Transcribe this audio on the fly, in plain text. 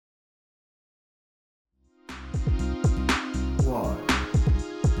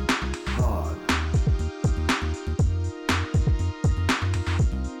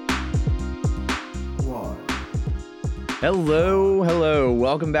Hello.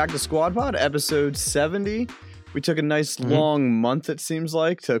 Welcome back to Squad Pod, episode 70. We took a nice long month, it seems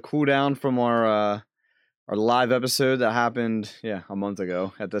like, to cool down from our live episode that happened, a month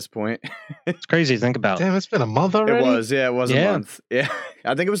ago at this point. It's crazy to think about. Damn, it's been a month already? It was a month. Yeah,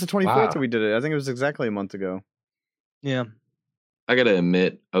 I think it was the 24th that we did it. I think it was exactly a month ago. Yeah. I gotta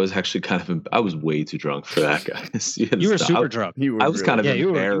admit, I was actually I was way too drunk for that, guys. You were super drunk. I was kind of embarrassed.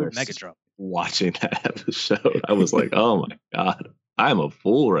 You were mega drunk. Watching that episode. I was like, oh my God, I'm a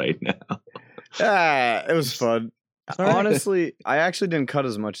fool right now. It was fun. Honestly, I actually didn't cut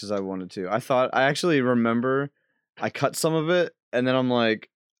as much as I wanted to. I actually remember I cut some of it, and then I'm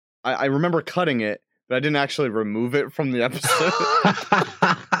like, I remember cutting it, but I didn't actually remove it from the episode.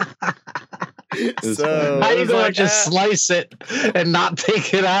 So how you gonna just slice it and not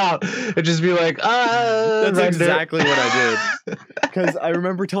take it out and just be like, that's exactly what I did. Because I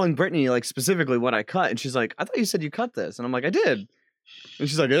remember telling Brittany like specifically what I cut, and she's like, I thought you said you cut this, and I'm like, I did. And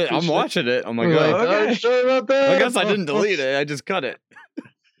she's like, I'm watching it. I'm like, okay. Sure about that? I guess I didn't delete it. I just cut it.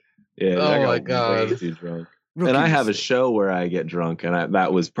 Yeah. Oh my God. Way too drunk. And I have a show where I get drunk, and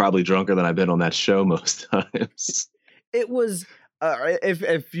that was probably drunker than I've been on that show most times. It was.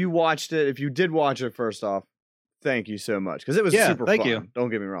 If you watched it, if you did watch it, first off, thank you so much, because it was super fun. You. Don't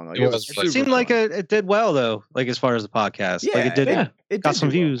get me wrong. Like, it seemed like it did well though. Like as far as the podcast, yeah, it got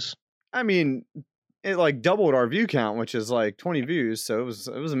some views. I mean, it like doubled our view count, which is like 20 views. So it was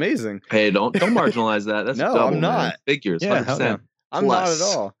amazing. Hey, don't marginalize that. That's no, double, I'm not. Man. Figures, yeah, 100%. I'm not at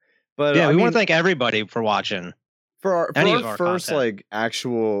all. But yeah, we want to thank everybody for watching. For our first content. Like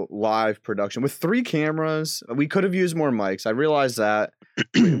actual live production with 3 cameras, we could have used more mics. I realized that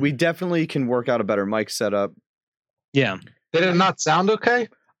we definitely can work out a better mic setup. Yeah. Did it not sound okay?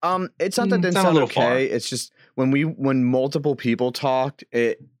 It's not that it didn't sound okay. Far. It's just when multiple people talked,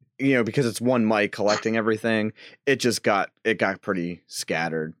 it because it's one mic collecting everything, it got pretty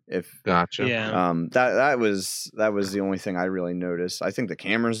scattered. Gotcha. Yeah. That was the only thing I really noticed. I think the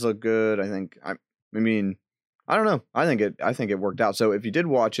cameras look good. I don't know. I think it worked out. So if you did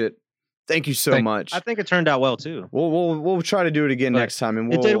watch it, thank you so much. I think it turned out well too. We'll try to do it again next time,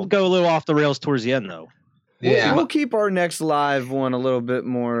 and it did go a little off the rails towards the end though. We'll keep our next live one a little bit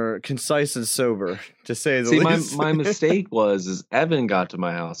more concise and sober, to say the least. My mistake was Evan got to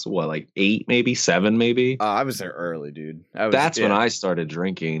my house like 8, maybe 7, maybe. I was there early, dude. That's when I started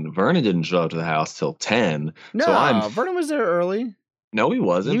drinking. Vernon didn't show up to the house till 10. No, Vernon was there early. No, he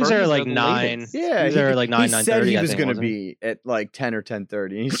wasn't. He was there like 9. Yeah, he was there like 9, 9:30. He said he was going to be at like 10 or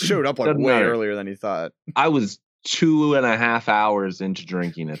 10:30. And he showed up like way earlier than he thought. I was 2.5 hours into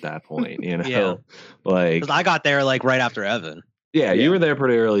drinking at that point. Yeah. Like 'cause I got there like right after Evan. Yeah, you were there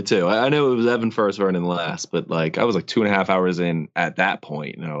pretty early too. I know it was Evan first, Vernon last, but like I was like 2.5 hours in at that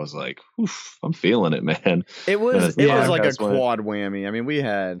point, and I was like, "Oof, I'm feeling it, man." It was like a quad whammy. I mean, we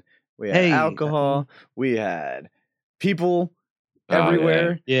had alcohol, we had people.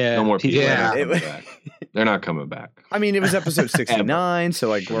 Everywhere. Yeah. No more people. They're not coming back. I mean, it was episode 69, so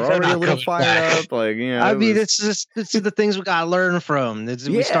like we're already a little fired up. Like, I mean, it's the things we gotta learn from.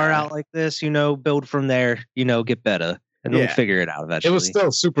 We start out like this, build from there, get better. And then we'll figure it out eventually. It was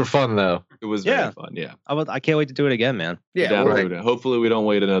still super fun though. It was very fun, yeah. I can't wait to do it again, man. Yeah. Hopefully we don't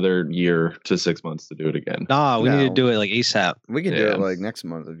wait another year to 6 months to do it again. Nah, we need to do it like ASAP. We can do it like next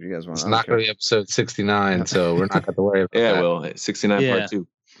month if you guys want. It's not going to be episode 69, so we're not going to worry about that. Yeah, well, 69 part 2.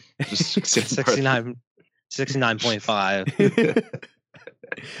 Just 69.5.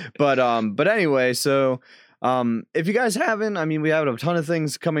 But anyway, so if you guys haven't, I mean, we have a ton of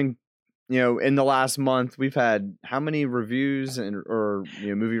things coming. In the last month, we've had how many reviews or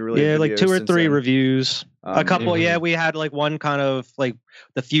movie related? Yeah, like 2 or 3 reviews. A couple. Yeah, we had like one kind of like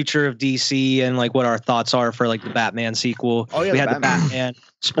the future of DC and like what our thoughts are for like the Batman sequel. Oh yeah, we had the Batman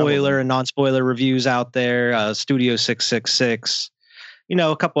spoiler and non-spoiler reviews out there. Studio 666.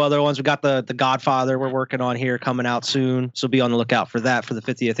 A couple other ones. We got the Godfather we're working on here coming out soon, so be on the lookout for that for the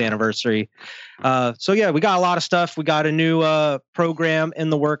 50th anniversary. So yeah, we got a lot of stuff. We got a new program in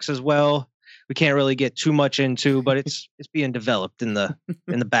the works as well. We can't really get too much into, but it's being developed in the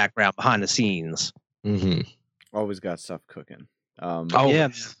background behind the scenes. Mm-hmm. Always got stuff cooking. Yeah,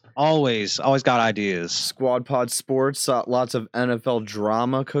 always got ideas. Squad Pod Sports, lots of NFL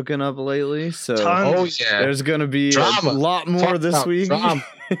drama cooking up lately. So there's going to be a lot more this week.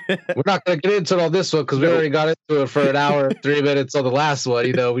 We're not going to get into all this one because we already got into it for an hour and 3 minutes on the last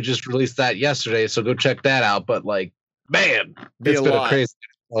one. We just released that yesterday, so go check that out. But like, man, it's been a crazy.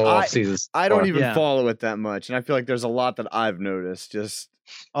 off season. I don't even follow it that much, and I feel like there's a lot that I've noticed. Just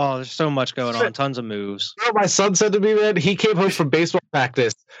there's so much going on, tons of moves. You know what my son said to me, man? He came home from baseball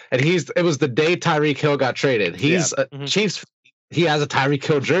practice, and it was the day Tyreek Hill got traded. He's Chiefs. He has a Tyreek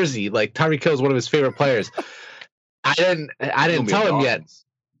Hill jersey. Like Tyreek Hill is one of his favorite players. I didn't tell him yet.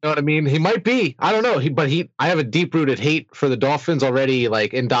 You know what I mean? He might be. I don't know. I have a deep rooted hate for the Dolphins already,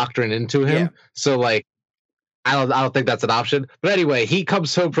 like indoctrinated into him. Yeah. So like, I don't think that's an option. But anyway, he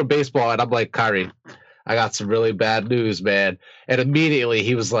comes home from baseball, and I'm like, Kyrie, I got some really bad news, man. And immediately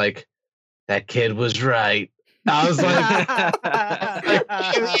he was like, that kid was right. I was like,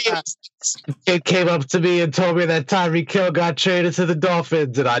 it came up to me and told me that Tyreek Hill got traded to the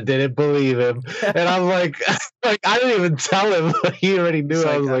Dolphins, and I didn't believe him. And I'm like I didn't even tell him. He already knew.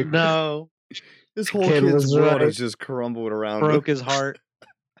 I was like, no. This whole kid's world has just crumbled around. Broke his heart.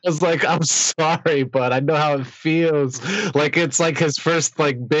 I was like, I'm sorry, but I know how it feels. Like it's like his first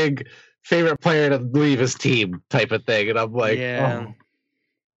like big favorite player to leave his team type of thing. And I'm like,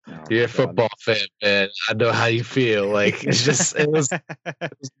 you're a football fan, man. I know how you feel. Like it's just it was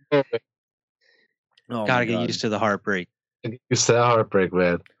gotta get used to the heartbreak. Get used to the heartbreak,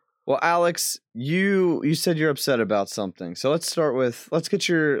 man. Well, Alex, you said you're upset about something. So let's get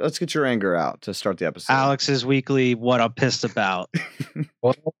your anger out to start the episode. Alex's weekly what I'm pissed about.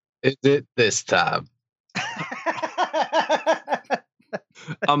 What is it this time?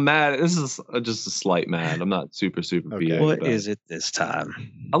 I'm mad. This is just a slight mad. I'm not super okay. What is it this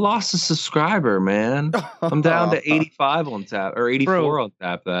time? I lost a subscriber, man. I'm down to 85 on tap or 84 on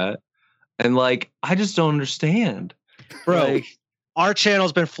tap that. And like, I just don't understand. Bro, like, our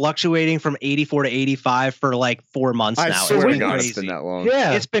channel's been fluctuating from 84 to 85 for like 4 months now. I swear to God, it's been that long.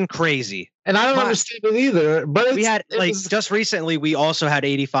 Yeah. It's been crazy. And I don't understand it either. But we had just recently, we also had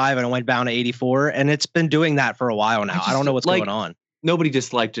 85 and it went down to 84. And it's been doing that for a while now. I don't know what's going on. Nobody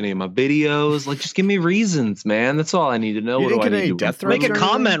disliked any of my videos. Like, just give me reasons, man. That's all I need to know. You didn't get any death threats? Make a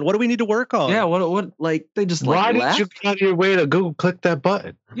comment. What do we need to work on? Yeah, what like they just why did you go out of your way to go click that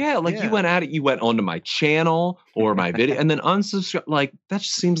button? Yeah, like you went at it. You went onto my channel or my video and then unsubscribe. Like that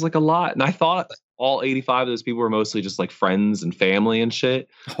just seems like a lot. And I thought all 85 of those people were mostly just like friends and family and shit.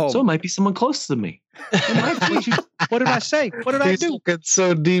 Oh. So it might be someone close to me. What did I say? What did I do? It's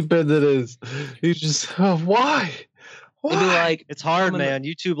so deep into this. You just why? Like, it's hard, man.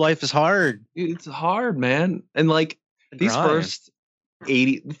 YouTube life is hard. It's hard, man. And like these first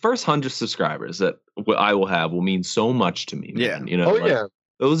 100 subscribers that I will have will mean so much to me. Man. You know,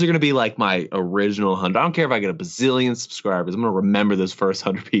 those are going to be like my original 100. I don't care if I get a bazillion subscribers. I'm going to remember those first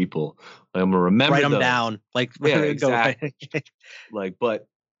 100 people. Like, I'm going to remember write them down. Like, exactly. Like, but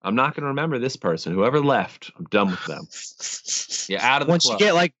I'm not going to remember this person. Whoever left, I'm done with them. Yeah, out of the Once club. You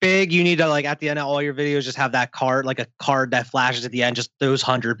get like big, you need to like at the end of all your videos, just have that card, like a card that flashes at the end, just those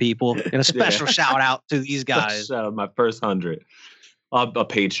 100 people. And a special shout out to these guys. Shout out my first 100. A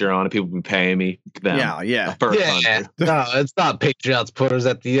Patreon, people been paying me. Them, yeah. First 100. No, it's not Patreon's putters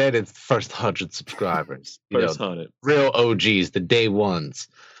at the end. It's first 100 subscriers. First 100. Real OGs, the day ones.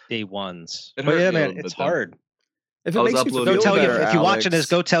 But yeah, man, it's hard. If it makes you feel better, if you're watching this,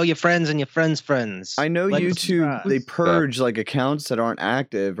 go tell your friends and your friends' friends. I know YouTube, they purge like accounts that aren't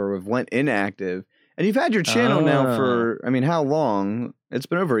active or have went inactive. And you've had your channel now for, I mean, how long? It's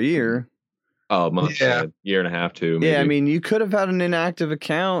been over a year. Oh, a month, year and a half, too. Maybe. Yeah, I mean, you could have had an inactive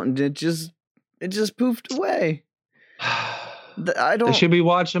account and it just poofed away. They should be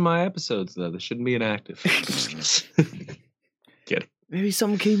watching my episodes, though. They shouldn't be inactive. Kidding. Maybe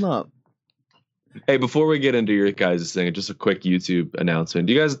something came up. Hey, before we get into your guys' thing, just a quick YouTube announcement.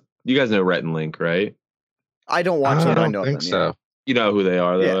 You guys know Rhett and Link, right? I don't watch it. I know think them, so. Yeah. You know who they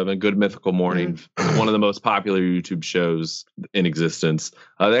are, though. I mean, Good Mythical Morning, one of the most popular YouTube shows in existence.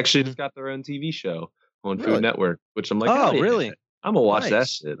 They actually just got their own TV show on Food Network, which I'm like, oh, really? I'm gonna watch that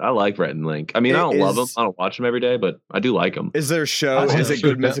shit. I like Rhett and Link. I mean, I don't love them. I don't watch them every day, but I do like them. Is there a show? Is it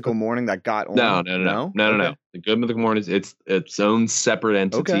Good Mythical Morning that got on? No. The Good Mythical Morning it's its own separate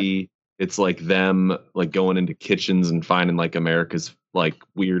entity. Okay. It's like them like going into kitchens and finding like America's like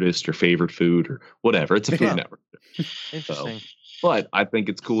weirdest or favorite food or whatever. It's a Food Network. Interesting. So, but I think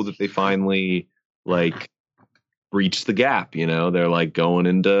it's cool that they finally like reached the gap. You know, they're like going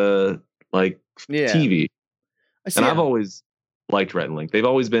into like TV. And I've always liked Rhett and Link. They've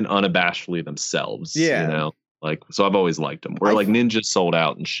always been unabashedly themselves. Yeah. You know, like, so I've always liked them. Where like Ninja sold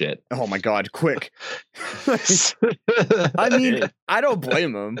out and shit. Oh my God, quick. I mean, I don't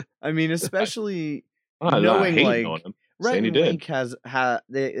blame them. I mean, especially knowing like Rhett and Link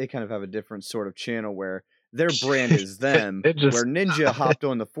they kind of have a different sort of channel where their brand is them. Where Ninja hopped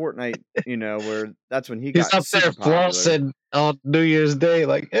on the Fortnite, where that's when he got up there flossing on New Year's Day,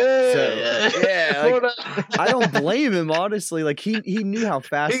 like, I don't blame him, honestly. Like he knew how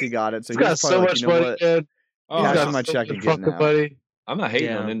fast he got it, so he's got so much money. He's got my check again now. Buddy. I'm not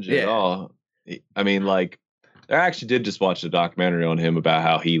hating on Ninja at all. I mean, like, I actually did just watch a documentary on him about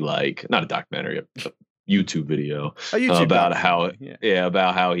how he not a documentary, a YouTube video about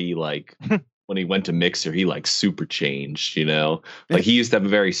how he like when he went to Mixer, he like super changed, like he used to have a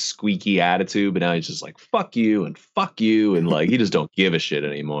very squeaky attitude, but now he's just like fuck you and like he just don't give a shit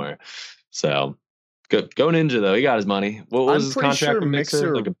anymore. So go Ninja though, he got his money. What was his contract with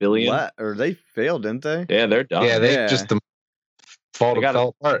Mixer? Like $1 billion? Or they failed, didn't they? Yeah, they're done. Yeah, they just fell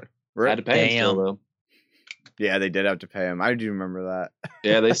apart. Had to pay him still, though. Yeah, they did have to pay him. I do remember that.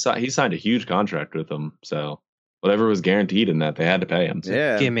 Yeah, he signed a huge contract with them. So whatever was guaranteed in that, they had to pay him. So.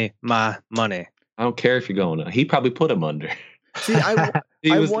 Yeah, give me my money. I don't care if you're going. He probably put him under. See,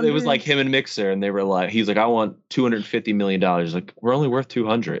 it was like him and Mixer, and they were like, he's like, I want $250 million. Like, we're only worth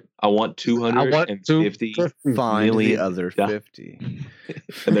 200. I want 250. Find the other 50.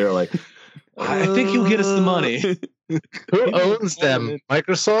 And they were like, I think he'll get us the money. Who owns them?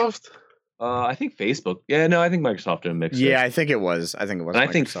 Microsoft? I think Facebook. Yeah, no, I think Microsoft and Mixer. Yeah, I think it was. And Microsoft. I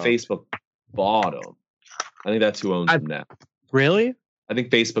think Facebook bought them. I think that's who owns them now. Really? I think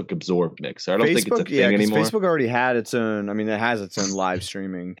Facebook absorbed Mixer. I don't think it's a thing anymore. Facebook already had its own. I mean, it has its own live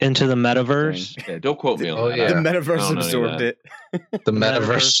streaming into the metaverse. Yeah, don't quote me on that. Yeah. The metaverse absorbed it. The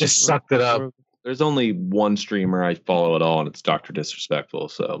metaverse just sucked it up. There's only one streamer I follow at all, and it's Dr. Disrespectful.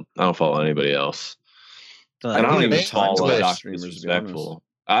 So I don't follow anybody else. And I don't even follow Dr. Disrespectful.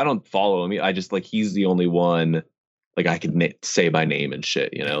 I don't follow him. I just he's the only one I could say by name and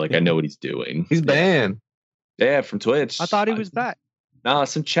shit. Like I know what he's doing. He's banned. Yeah, from Twitch. I thought he was back. No,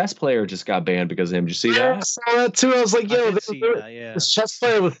 some chess player just got banned because of him. Did you see that? I saw that too. I was like, yo, this chess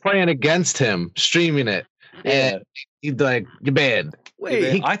player was playing against him, streaming it. Yeah. And he's like, you're banned.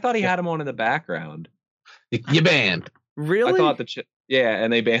 Wait, I thought he had him on in the background. You're banned. Really? I thought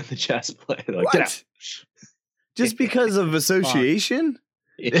and they banned the chess player. What? Get out. Just because of association?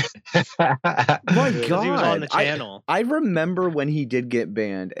 Yeah. My God. He was on the channel. I remember when he did get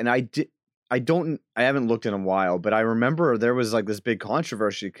banned, and I haven't looked in a while, but I remember there was this big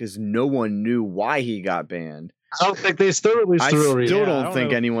controversy because no one knew why he got banned. I don't think they still released the real reason. I don't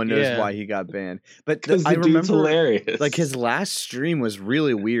think anyone knows why he got banned. But I remember hilarious. His last stream was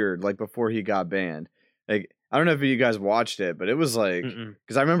really weird, before he got banned. I don't know if you guys watched it, but it was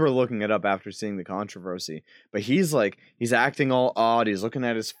because I remember looking it up after seeing the controversy. But he's acting all odd. He's looking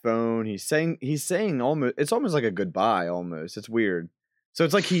at his phone. He's saying almost, it's almost like a goodbye almost. It's weird. So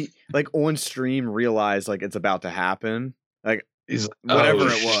it's he on stream realized it's about to happen. He's whatever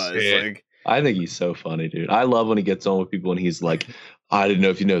it was. Shit. I think he's so funny, dude. I love when he gets on with people and he's like, I didn't know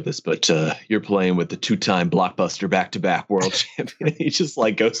if you know this, but you're playing with the 2-time Blockbuster back-to-back world champion. He just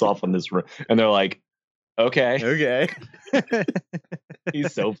goes off on this, and they're like, okay.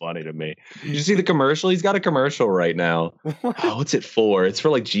 He's so funny to me. Did you see the commercial? He's got a commercial right now. What's it for? It's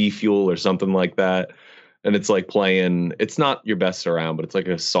for G Fuel or something like that. And it's playing, it's not Your Best Around, but it's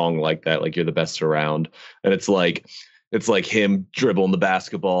a song like that, You're the Best Around. And it's him dribbling the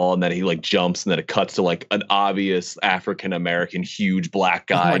basketball, and then he jumps, and then it cuts to an obvious African American huge black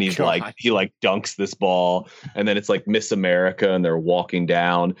guy, and he's God. He dunks this ball, and then it's Miss America, and they're walking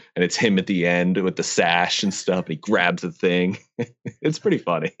down, and it's him at the end with the sash and stuff, and he grabs the thing. It's pretty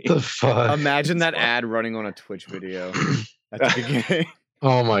funny. The fuck? Imagine that ad running on a Twitch video at the beginning.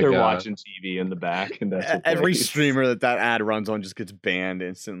 Oh my God! They're watching TV in the back, and that's every streamer that ad runs on just gets banned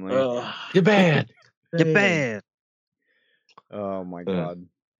instantly. You're banned. You're banned. Oh my God!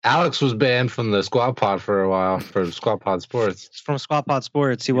 Alex was banned from the Squad Pod for a while for Squad Pod Sports. From Squad Pod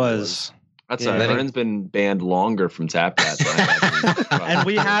Sports, he was. That's right. Vernon's been banned longer from TapCat. And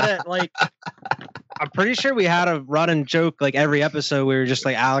we had it I'm pretty sure we had a running joke every episode. We were just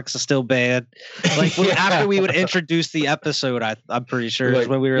Alex is still banned. After we would introduce the episode, I'm pretty sure is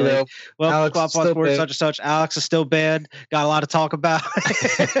when we were Squad Pod Sports such and such. Alex is still banned. Got a lot to talk about.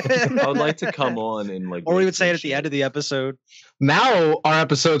 I would like to come on and or we would say it at the end of the episode. Now our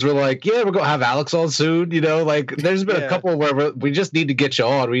episodes were we're gonna have Alex on soon. There's been a couple where we just need to get you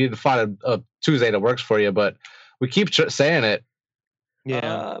on. We need to find a Tuesday that works for you, but we keep saying it.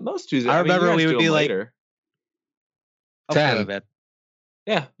 Yeah, most Tuesdays. I remember we would be later. 10.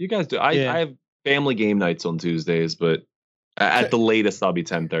 Yeah, you guys do. I have family game nights on Tuesdays, but at the latest I'll be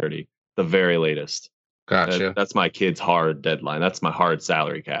 10:30. The very latest. Gotcha. That's my kid's hard deadline. That's my hard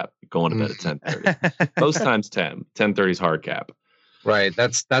salary cap. Going to bed at 10:30. Most times 10. 10:30 is hard cap. Right.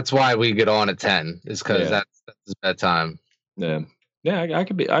 That's why we get on at 10. Is because that's his bedtime. Yeah. Yeah, I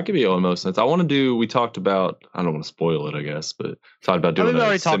could be on most nights. I want to do. We talked about. I don't want to spoil it, I guess, but talked about doing. We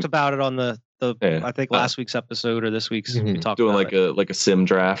already talked about it on the I think last week's episode or this week's. We talked doing about like a sim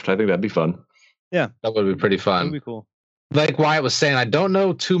draft. I think that'd be fun. Yeah, that would be pretty fun. That'd be cool. Like Wyatt was saying, I don't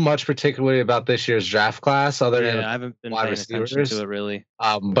know too much particularly about this year's draft class, other than I haven't been paying attention to it really.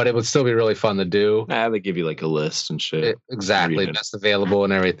 But it would still be really fun to do. They give you like a list and shit. Exactly, best available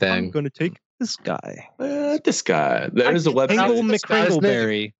and everything. I'm gonna take this guy. This guy. There's a website.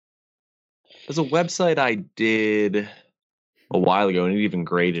 McCringleberry. There's a website I did a while ago, and it even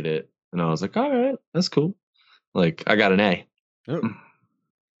graded it, and I was like, all right, that's cool. Like, I got an A. Oh.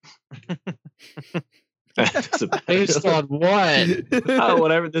 Based on what?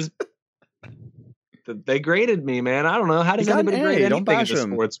 Whatever. They graded me, man. I don't know. How does anybody grade anything in the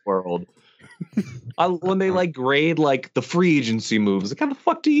sports world? When they like grade like the free agency moves, like how the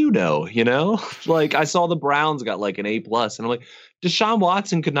fuck do you know? You know, like I saw the Browns got like an A+, and I'm like, Deshaun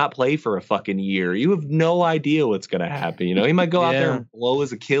Watson could not play for a fucking year. You have no idea what's gonna happen. You know, he might go out there and blow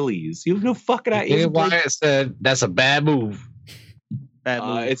his Achilles. You have no fucking idea. Wyatt said that's a bad move.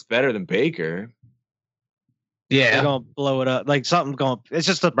 It's better than Baker. Yeah, they're gonna blow it up. Like something's going. It's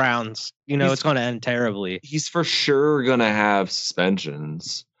just the Browns. You know, it's gonna end terribly. He's for sure gonna have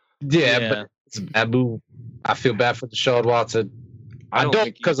suspensions. Yeah, but it's a bad move. I feel bad for Deshaun Watson. I don't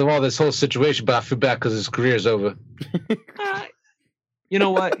because of all this whole situation, but I feel bad because his career's over. You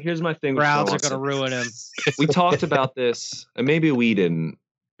know what? Here's my thing. Browns are gonna ruin him. We talked about this, and maybe we didn't.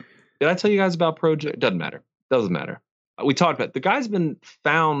 Did I tell you guys about Project? Doesn't matter. Doesn't matter. We talked about it. The guy's been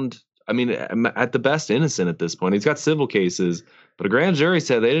found. I mean, at the best, innocent at this point. He's got civil cases, but a grand jury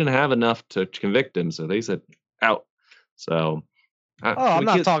said they didn't have enough to convict him, so they said out. So, I'm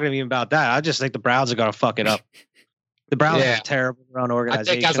not talking even about that. I just think the Browns are going to fuck it up. The Browns are a terrible run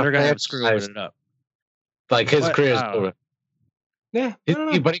organization. They're going to screw it up. Like his career is over. Yeah,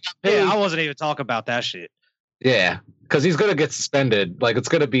 but he got paid. Yeah, I wasn't even talking about that shit. Yeah, because he's going to get suspended. Like it's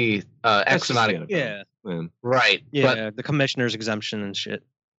going to be X amount of. Yeah. Right. Yeah, but the commissioner's exemption and shit.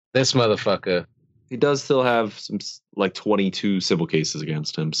 This motherfucker. He does still have some like 22 civil cases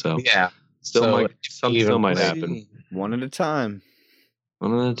against him. So yeah, still might happen. One at a time.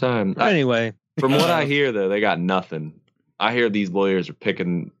 One at a time. Anyway, from what I hear, though, they got nothing. I hear these lawyers are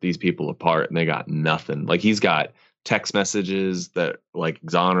picking these people apart, and they got nothing. Like he's got text messages that like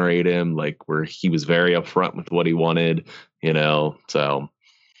exonerate him, like where he was very upfront with what he wanted. You know, so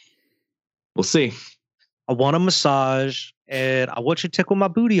we'll see. I want a massage, and I want you to tickle my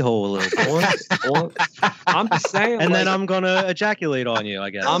booty hole a little bit. I'm just saying. And then I'm going to ejaculate on you, I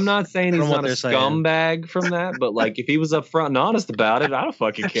guess. I'm not saying he's not a scumbag from that, but like if he was upfront and honest about it, I don't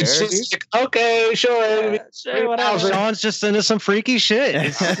fucking care. Okay, sure. Sean's just into some freaky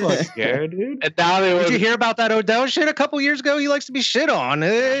shit. I don't care, dude. And now did you hear about that Odell shit a couple years ago? He likes to be shit on.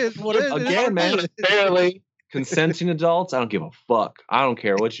 Again, man. Barely. Consenting adults, I don't give a fuck. I don't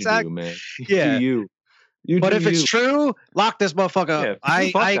care what you do, man. Yeah. You but if it's true, lock this motherfucker up.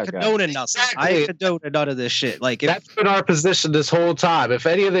 I condone nothing. I condone none of this shit. Like that's been our position this whole time. If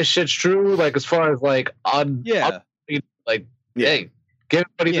any of this shit's true, like as far as like hey, get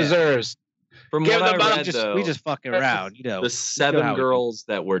what he deserves. From what I read, though, we just fucking around. You know, the 7 girls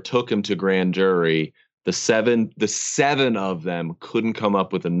that took him to grand jury, the seven of them couldn't come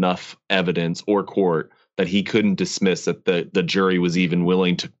up with enough evidence or court that he couldn't dismiss that the jury was even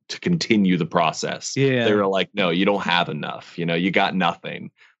willing to continue the process. Yeah. They were like, no, you don't have enough. You know, you got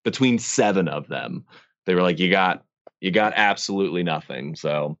nothing. Between 7 of them, they were like, you got absolutely nothing.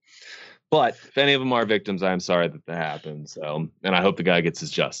 So, but if any of them are victims, I'm sorry that happened. So, and I hope the guy gets his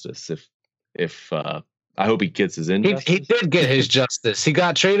justice. If I hope he gets his injustice. He did get his justice. He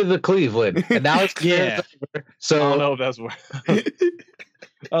got traded to Cleveland, and now it's over. So I don't know if that's where.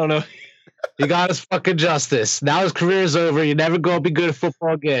 I don't know. He got his fucking justice. Now his career's over. You're never going to be good at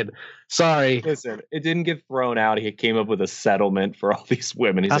football again. Sorry. Listen, it didn't get thrown out. He came up with a settlement for all these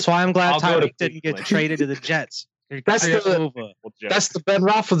women. That's why I'm glad Tyreek didn't get traded to the Jets. That's the Ben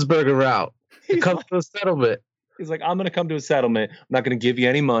Roethlisberger route. He comes to a settlement. He's like, I'm going to come to a settlement. I'm not going to give you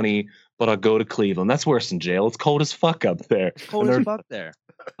any money, but I'll go to Cleveland. That's worse than jail. It's cold as fuck up there. It's cold as fuck there.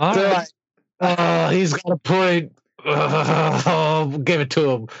 All right. He's got a point. Give it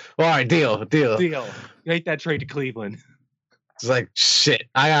to him. All right, deal. You hate that trade to Cleveland. It's like shit.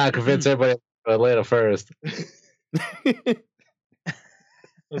 I gotta convince everybody to Atlanta first.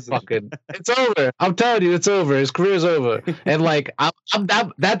 Fucking, it's over. I'm telling you, it's over. His career's over. And like,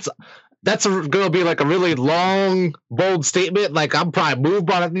 that's that's going to be like a really long, bold statement. Like I'm probably moved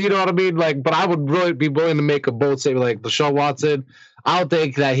by it, you know what I mean? Like, but I would really be willing to make a bold statement like Deshaun Watson. I don't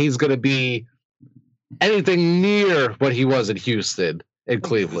think that he's going to be anything near what he was in Houston and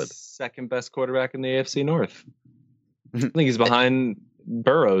Cleveland. Second best quarterback in the AFC North. I think he's behind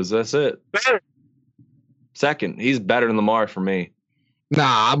Burrows. That's it. Second, he's better than Lamar for me.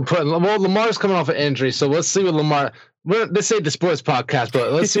 Nah, Lamar's coming off an injury, so let's see what Lamar. This ain't the sports podcast,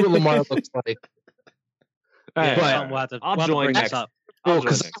 but let's see what Lamar looks like. Right, but I'll join next.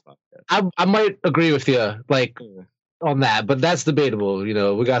 I might agree with you, like on that, but that's debatable. You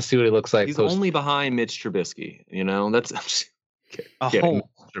know, we got to see what he looks like. He's only behind Mitch Trubisky. You know, that's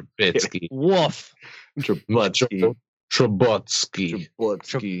Trubisky. Woof. Trubisky.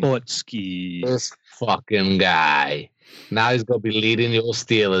 This fucking guy. Now he's gonna be leading your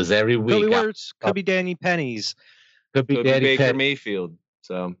Steelers every week. Could be Danny Pennies. Could be Baker Mayfield.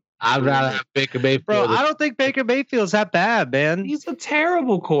 So I'd rather have Baker Mayfield. Bro, I don't think Baker Mayfield's that bad, man. He's a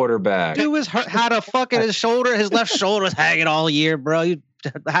terrible quarterback. Dude had a fucking his left shoulder was hanging all year, bro. He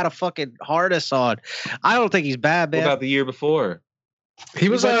had a fucking harness on. I don't think he's bad, man. What about the year before? He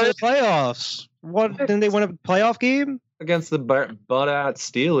was in the playoffs. Didn't they win a playoff game against the butt-out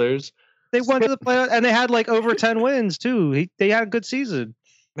Steelers? They went to the playoffs and they had like over 10 wins too. They had a good season.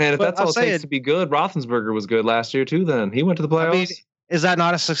 Man, if that's all it takes to be good, Roethlisberger was good last year too. Then he went to the playoffs. I mean, is that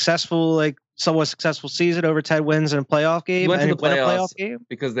not a somewhat successful season? Over 10 wins in a playoff game. He went to the playoff game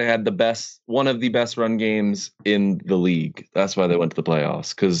because they had one of the best run games in the league. That's why they went to the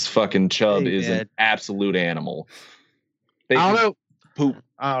playoffs. Because fucking Chubb is an absolute animal. I don't know. Poop.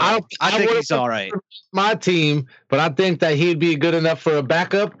 I think he's all right. My team, but I think that he'd be good enough for a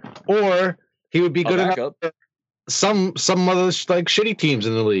backup, or he would be good enough for some other like shitty teams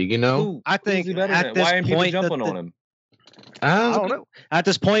in the league. You know, Ooh, I think at this why aren't point, people jumping on him? I don't know. At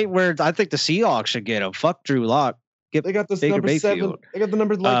this point, where I think the Seahawks should get him. Fuck Drew Lock. They got this number 7. They got the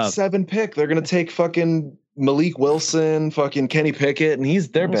number 7 pick. They're gonna take fucking Malik Wilson, fucking Kenny Pickett, and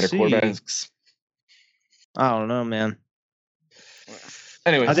they're better quarterbacks. I don't know, man.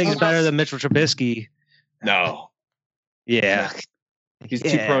 Anyway, I think he's better than Mitchell Trubisky. No. Yeah. He's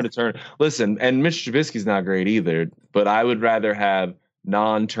too prone to turn. Listen, and Mitch Trubisky's not great either, but I would rather have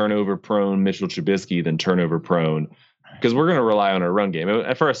non-turnover prone Mitchell Trubisky than turnover prone because we're going to rely on our run game.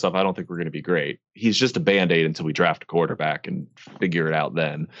 At first off, I don't think we're going to be great. He's just a Band-Aid until we draft a quarterback and figure it out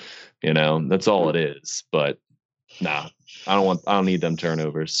then. You know, that's all it is. But nah, I don't need them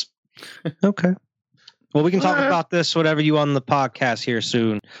turnovers. Okay. Well, we can talk about this, whatever you on the podcast here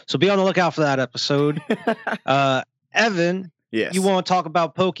soon. So be on the lookout for that episode. Evan, yes. You want to talk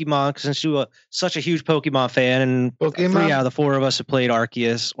about Pokemon since you are such a huge Pokemon fan, and 3 out of the 4 of us have played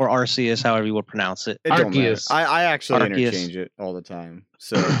Arceus or Arceus, however you would pronounce it. Arceus. I actually interchange it all the time.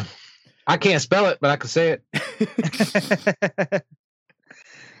 So I can't spell it, but I can say it.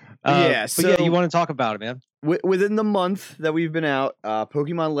 So you want to talk about it, man? Within the month that we've been out,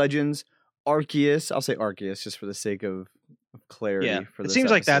 Pokemon Legends Arceus. I'll say Arceus just for the sake of clarity. Yeah, for it this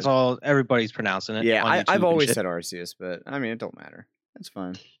seems like episode. that's all everybody's pronouncing it. Yeah, I've always said Arceus, but I mean, it don't matter. It's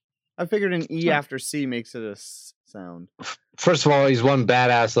fine. I figured an E after C makes it a sound. First of all, he's one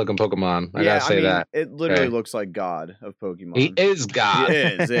badass looking Pokemon. I gotta say that. It literally looks like God of Pokemon. He is God. He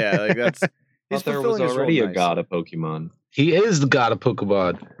is, yeah. Like that's. I thought there was already a god of Pokemon. He is the god of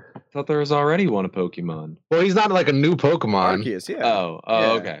Pokemon. I thought there was already one of Pokemon. Well, he's not like a new Pokemon. Arceus, yeah. Oh,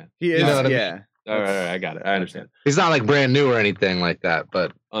 yeah. Okay. He is, you know what I mean? All right, I got it. I understand. He's not like brand new or anything like that,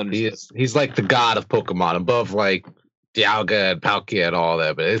 but he's like the god of Pokemon, above like Dialga and Palkia and all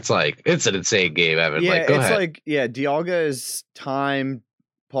that. But it's an insane game, Evan. Yeah, like, go ahead. Dialga is time,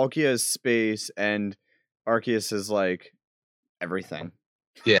 Palkia is space, and Arceus is like everything.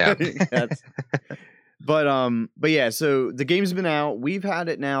 Yeah. But yeah, so the game's been out. We've had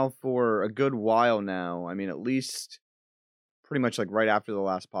it now for a good while now. I mean, at least pretty much like right after the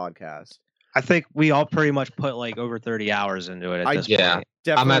last podcast. I think we all pretty much put like over 30 hours into it at this point.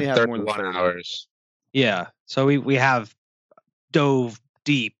 Definitely I'm at 31 hours. Yeah. So we have dove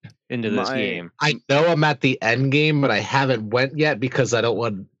deep into this game. I know I'm at the end game, but I haven't went yet because I don't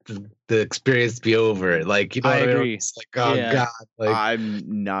want the experience to be over. Like, you know, I agree. It's like, oh God. Like,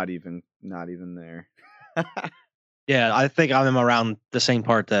 I'm not even there. Yeah, I think I'm around the same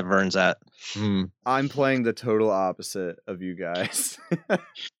part that Vern's at. I'm playing the total opposite of you guys.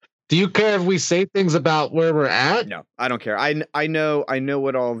 Do you care if we say things about where we're at? No, I don't care. I know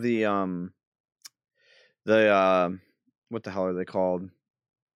what all the what the hell are they called?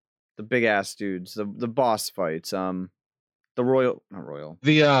 The big ass dudes, the boss fights. The royal, not royal.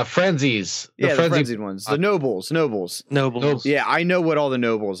 The frenzies. The frenzied ones. The nobles. Nobles. Yeah, I know what all the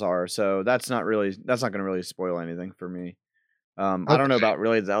nobles are, so that's not going to really spoil anything for me. Okay. I don't know about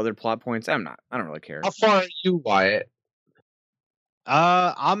really the other plot points. I don't really care. How far are you, Wyatt?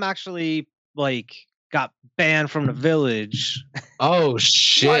 I'm actually like got banned from the village. Oh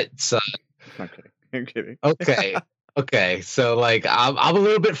shit, son. I'm kidding. Okay, so like I'm a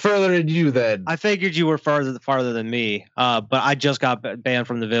little bit further than you then. I figured you were farther than me. But I just got banned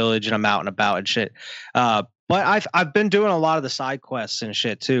from the village and I'm out and about and shit. But I've been doing a lot of the side quests and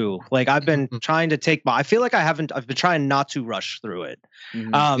shit too. Like I've been trying to I feel like I've been trying not to rush through it.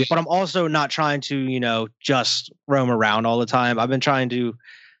 But I'm also not trying to, just roam around all the time. I've been trying to,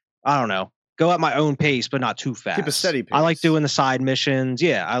 I don't know, go at my own pace, but not too fast. Keep a steady pace. I like doing the side missions.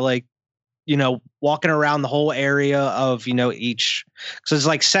 Yeah. I like, walking around the whole area of, each, because it's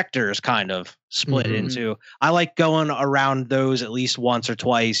like sectors kind of split into. I like going around those at least once or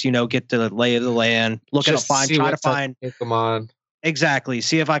twice, get the lay of the land, try to find Pokemon. Exactly.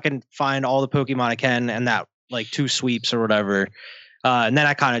 See if I can find all the Pokemon I can and that like 2 sweeps or whatever. And then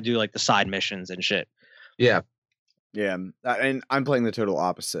I kind of do like the side missions and shit. Yeah. Yeah. And I'm playing the total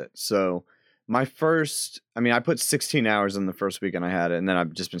opposite. So I put 16 hours in the first weekend I had it, and then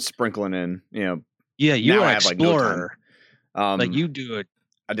I've just been sprinkling in, Yeah, you're an explorer. Like you do it.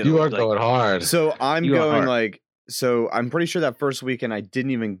 You are going hard. So I'm going I'm pretty sure that first weekend I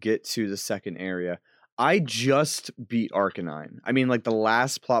didn't even get to the second area. I just beat Arcanine. I mean, like the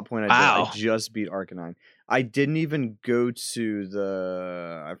last plot point I just beat Arcanine. I didn't even go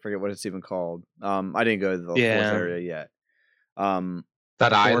to I forget what it's even called. I didn't go to the fourth area yet.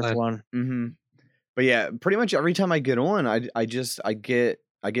 That island one. Mm-hmm. But yeah, pretty much every time I get on, I get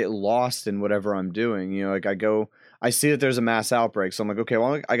lost in whatever I'm doing. Like I see that there's a mass outbreak, so I'm like, okay,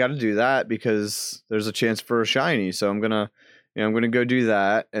 well, I got to do that because there's a chance for a shiny. So I'm gonna go do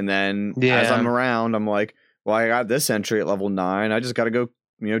that, and then as I'm around, I'm like, well, I got this entry at level 9. I just got to go,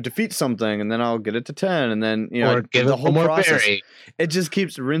 defeat something, and then I'll get it to 10, and then or give the whole process. Berry. It just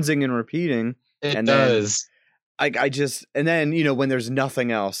keeps rinsing and repeating. It does. I just, and then, when there's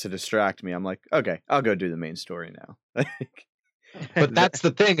nothing else to distract me, I'm like, okay, I'll go do the main story now. But that's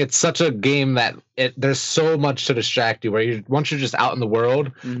the thing. It's such a game that there's so much to distract you where once you're just out in the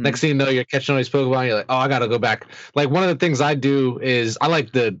world, next thing you know, you're catching all these Pokemon. You're like, oh, I got to go back. Like one of the things I do is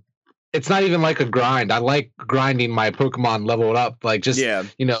it's not even like a grind. I like grinding my Pokemon leveled up. Like just,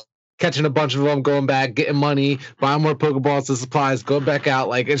 catching a bunch of them, going back, getting money, buying more Pokeballs and supplies, going back out.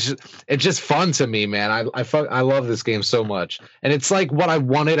 Like it's just fun to me, man. I love this game so much, and it's like what I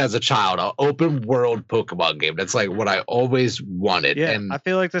wanted as a child, an open world Pokemon game. That's like what I always wanted. Yeah, and I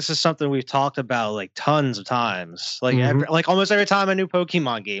feel like this is something we've talked about like tons of times. Like like almost every time a new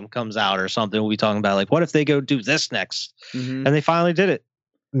Pokemon game comes out or something, we'll be talking about like, what if they go do this next? And they finally did it.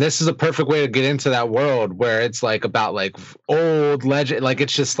 This is a perfect way to get into that world where it's like about like old legend, like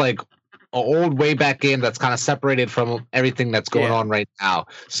it's just like an old way back game that's kind of separated from everything that's going on right now.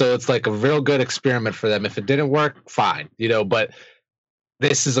 So it's like a real good experiment for them. If it didn't work, fine, but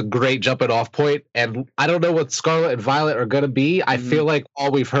this is a great jumping off point. And I don't know what Scarlet and Violet are going to be. I feel like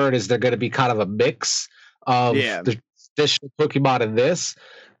all we've heard is they're going to be kind of a mix of the traditional Pokemon and this.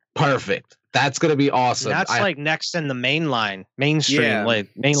 Perfect. That's going to be awesome. That's like next in the mainstream, like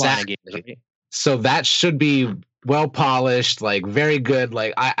mainline games. Right? So that should be well polished, like very good.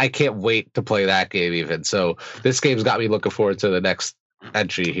 Like I can't wait to play that game even. So this game's got me looking forward to the next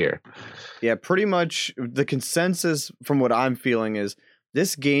entry here. Yeah, pretty much the consensus from what I'm feeling is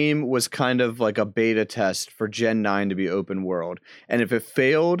this game was kind of like a beta test for Gen 9 to be open world. And if it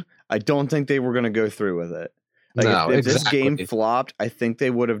failed, I don't think they were going to go through with it. Like if this game flopped, I think they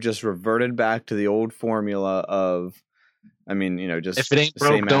would have just reverted back to the old formula of, just if it ain't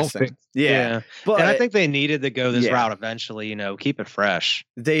broke, don't fix. Yeah. But and I think they needed to go this route eventually. Keep it fresh.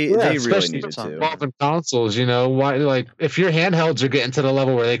 They really needed to. Evolving consoles, why? Like if your handhelds are getting to the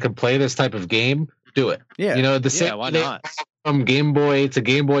level where they can play this type of game, do it. Yeah. The same. Why not? From Game Boy to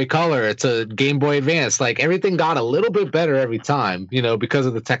Game Boy Color to Game Boy Advance, like everything got a little bit better every time. Because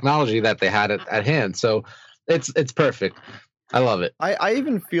of the technology that they had at hand. So. It's perfect. I love it. I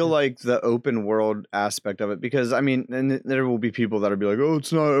even feel like the open world aspect of it, because and there will be people that'll be like, oh,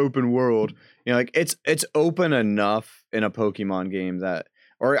 it's not open world. Like it's open enough in a Pokemon game that,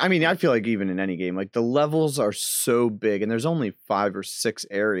 I feel like even in any game, like the levels are so big and there's only 5 or 6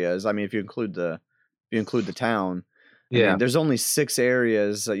 areas. If you include the town, there's only 6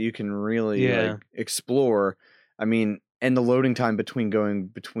 areas that you can really like explore. And the loading time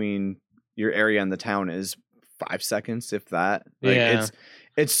between your area and the town is 5 seconds, if that. Like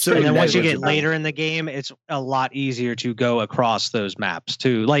It's so. And then once you get later in the game, it's a lot easier to go across those maps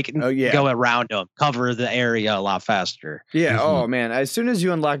too. Like go around them, cover the area a lot faster. Yeah. Oh man, as soon as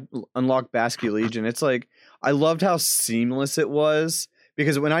you unlock Basque Legion, it's like I loved how seamless it was.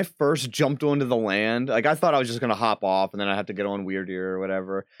 Because when I first jumped onto the land, like I thought I was just gonna hop off and then I had to get on Weird Ear or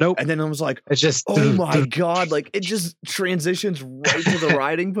whatever. Nope. And then I was like, it's just oh my god, like it just transitions right to the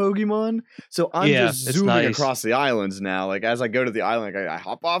riding Pokemon. So I'm just zooming across the islands now. Like as I go to the island, I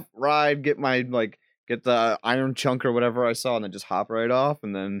hop off, ride, get the iron chunk or whatever I saw, and then just hop right off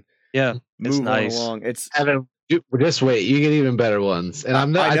and then move on along. It's just wait, you get even better ones. And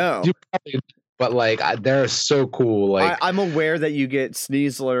I'm not. I know. But like they're so cool. Like I'm aware that you get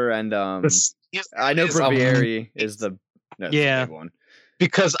Sneasler and I know Braviary is the big one.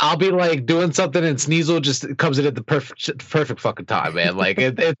 Because I'll be like doing something and Sneasel just comes in at the perfect fucking time, man. Like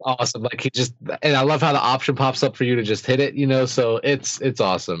it's awesome. Like and I love how the option pops up for you to just hit it, so it's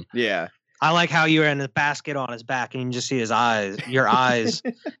awesome. Yeah. I like how you're in the basket on his back and you can just see your eyes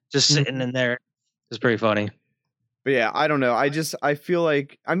just sitting in there. It's pretty funny. But yeah, I don't know. I feel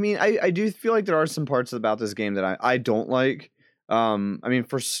like, I do feel like there are some parts about this game that I don't like.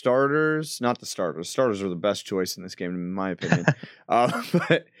 For starters, not the starters. Starters are the best choice in this game, in my opinion.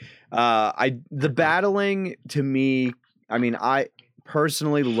 But the battling to me, I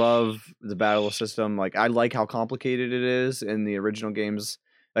personally love the battle system. Like I like how complicated it is in the original games.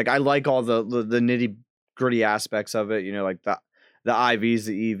 Like I like all the nitty gritty aspects of it. Like the IVs,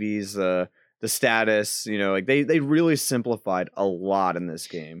 the EVs, the status, like they really simplified a lot in this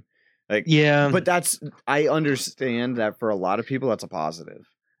game. Like, but I understand that for a lot of people, that's a positive.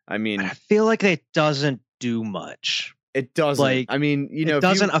 I feel like it doesn't do much. It doesn't. Like, it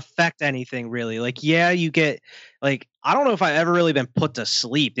doesn't affect anything really. Like, you get I don't know if I've ever really been put to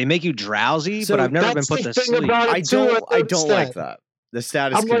sleep. They make you drowsy, but I've never been put to sleep. I don't like that. The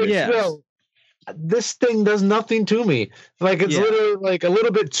status conditions. This thing does nothing to me. Like it's literally like a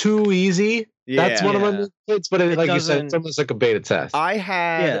little bit too easy. That's one of my mistakes, but like you said, it's almost like a beta test.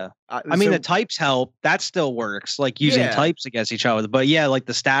 The types help. That still works, like using types against each other. But like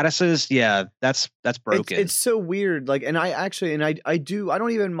the statuses, that's broken. It's so weird. Like, and I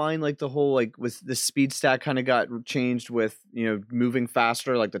don't even mind like the whole like with the speed stat kind of got changed with moving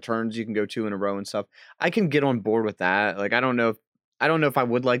faster, like the turns you can go 2 in a row and stuff. I can get on board with that. Like I don't know if I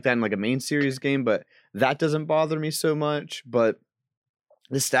would like that in like a main series game, but that doesn't bother me so much. But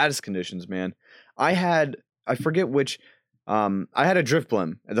the status conditions, man. I forget which I had a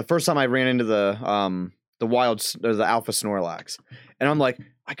Drifblim. The first time I ran into the Alpha Snorlax. And I'm like,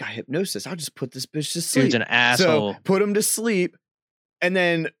 I got hypnosis. I'll just put this bitch to sleep. Dude's an asshole. So put him to sleep and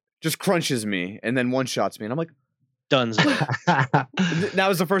then just crunches me and then one-shots me. And I'm like, Dunzo. That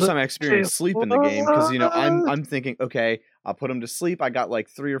was the first time I experienced sleep in the game because I'm thinking, okay, I'll put him to sleep. I got like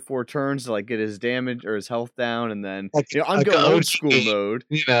 3 or 4 turns to like get his damage or his health down, and then I'm going old school mode,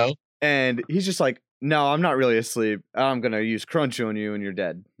 and he's just like, no, I'm not really asleep. I'm gonna use crunch on you, and you're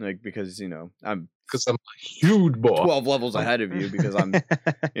dead, like because I'm a huge boy, 12 levels ahead of you because I'm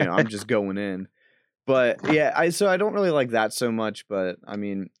I'm just going in. But yeah, I don't really like that so much, but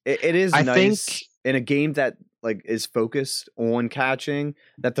it is nice in a game that like is focused on catching,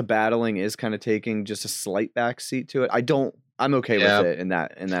 that the battling is kind of taking just a slight backseat to it. I'm okay with it in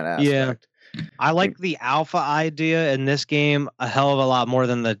that aspect. Yeah. I like the alpha idea in this game a hell of a lot more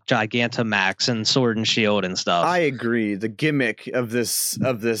than the Gigantamax and Sword and Shield and stuff. I agree. The gimmick of this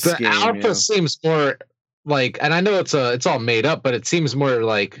game. The alpha seems more like, and I know it's all made up, but it seems more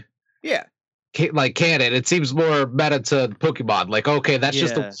like like canon. It seems more meta to Pokemon. Like, okay, that's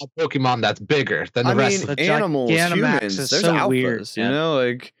just a Pokemon that's bigger than the rest of the animals. Humans, there's so alphas, weird.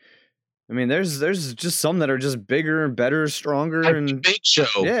 Like, there's just some that are just bigger and better, stronger, like and Big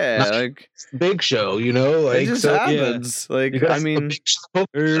Show. Yeah, like Big Show. Like it just happens. Like,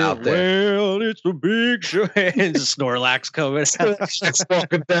 out there. Well, it's the Big Show. And Snorlax coming out,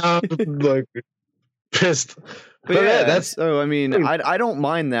 walking down like pissed. But that's so. I don't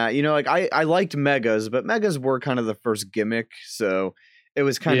mind that. Like I liked Megas, but Megas were kind of the first gimmick, so it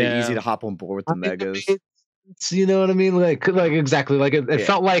was kind of easy to hop on board with the Megas. You know what I mean? Like exactly. Like it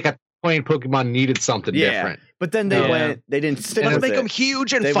felt like at the point Pokemon needed something different. But then they didn't stick. Let's make them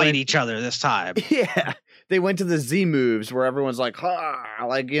huge and fight each other this time. Yeah, they went to the Z moves where everyone's like,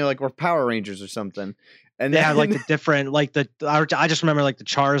 like we're Power Rangers or something. And they have like the different, like I just remember like the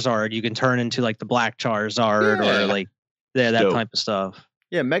Charizard, you can turn into like the black Charizard or like that type of stuff.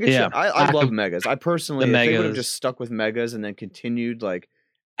 Yeah, Mega. I love Megas. I personally, if they would have just stuck with Megas and then continued like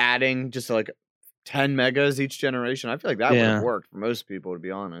adding just like 10 Megas each generation, I feel like that would have worked for most people, to be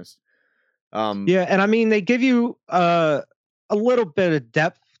honest. And they give you a a little bit of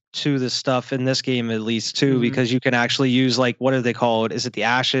depth to the stuff in this game, at least too, because you can actually use like, what are they called? Is it the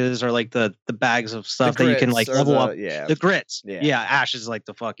ashes or like the bags of stuff that you can like level up? Yeah, the grits. Yeah, ashes like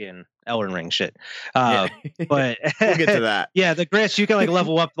the fucking Elden Ring shit. But we'll get to that. Yeah, the grits you can like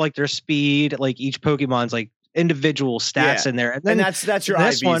level up like their speed. Like each Pokemon's like individual stats in there, and then that's your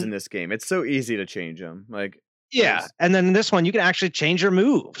IVs in this game. It's so easy to change them. Like. Yeah, and then in this one you can actually change your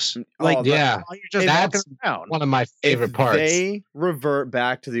moves. Like, you're just walking around. One of my favorite parts. They revert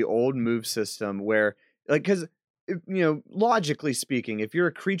back to the old move system where, like, because logically speaking, if you're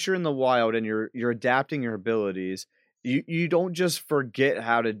a creature in the wild and you're adapting your abilities, you don't just forget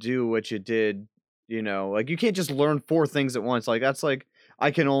how to do what you did. Like you can't just learn 4 things at once. Like that's like. I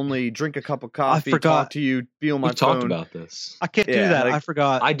can only drink a cup of coffee, talk to you, be on my phone. We've talked about this. I can't do that. Like, I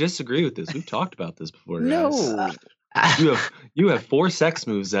forgot. I disagree with this. We've talked about this before, guys. No. You have 4 sex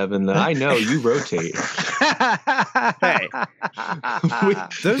moves, Evan, that I know you rotate. Hey.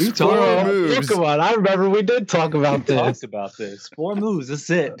 Those 4 moves. Come on, I remember we did talk about this. Talked about this. 4 moves, that's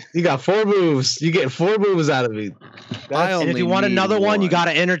it. You got 4 moves. You get 4 moves out of me. And if you want another one, you got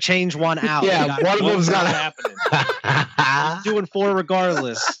to interchange one out. Yeah, one of them's got to happen. Doing 4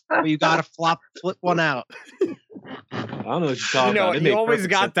 regardless, but you got to flip one out. I don't know what you're talking about. You always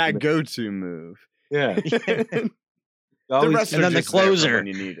got that go-to move. Yeah. The rest and then the closer when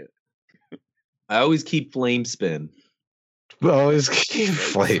you need it. I always keep flame spin. Always keep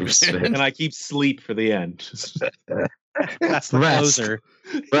flame spin. And I keep sleep for the end. That's the closer.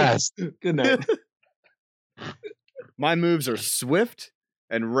 Rest. Good night. My moves are swift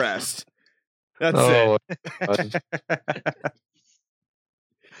and rest. That's it.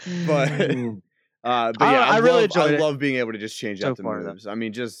 But yeah, I love being able to just change out the moves.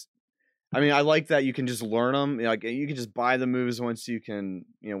 I like that you can just learn them. Like you can just buy the moves once you can,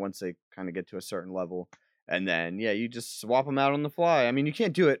 once they kind of get to a certain level, and then you just swap them out on the fly. I mean, you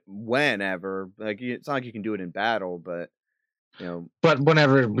can't do it whenever. Like it's not like you can do it in battle, but But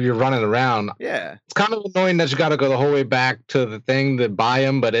whenever you're running around, it's kind of annoying that you got to go the whole way back to the thing to buy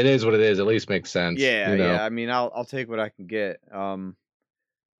them. But it is what it is. At least makes sense. Yeah. I mean, I'll take what I can get.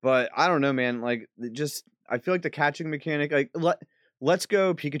 But I don't know, man. Like I feel like the catching mechanic, like Let's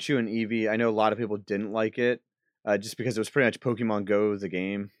Go Pikachu and Eevee. I know a lot of people didn't like it, just because it was pretty much Pokemon Go the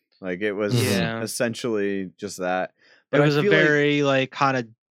game. Like it was essentially just that. But it was a very like kind of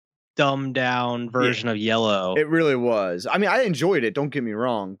dumbed down version of Yellow. It really was. I mean, I enjoyed it. Don't get me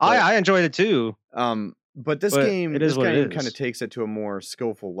wrong. But, I enjoyed it too. But this game kind of takes it to a more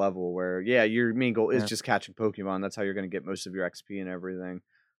skillful level where your main goal is just catching Pokemon. That's how you're going to get most of your XP and everything.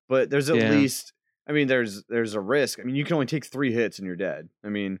 But there's at least. I mean, there's a risk. I mean, you can only take 3 hits and you're dead. I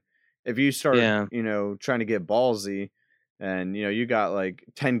mean, if you start, trying to get ballsy and, you got like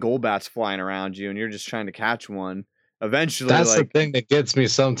 10 Golbats flying around you and you're just trying to catch one, eventually. That's the thing that gets me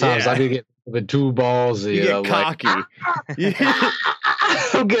sometimes. I get the 2 ballsy. You get cocky.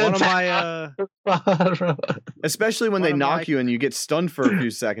 One of my, especially when they knock you and you get stunned for a few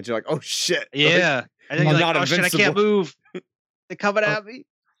seconds. You're like, oh, shit. Yeah. And then you're like, oh, shit, I can't move. They're coming at me.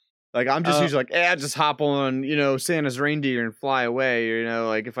 Like I'm just usually like, I just hop on, Santa's reindeer and fly away.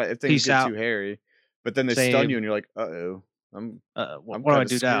 Like if things get too hairy, but then they stun you and you're like, uh-oh, what do I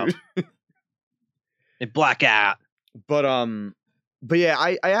do now? They black out. But yeah,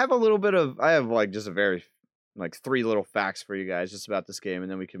 I have a little bit of, I have like just a very like 3 little facts for you guys just about this game, and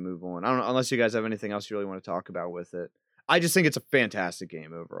then we can move on. I don't know unless you guys have anything else you really want to talk about with it. I just think it's a fantastic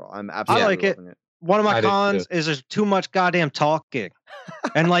game overall. I'm absolutely loving it. One of my cons is there's too much goddamn talking,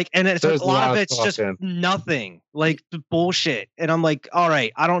 and it's a lot of it's just nothing, like bullshit. And I'm like, all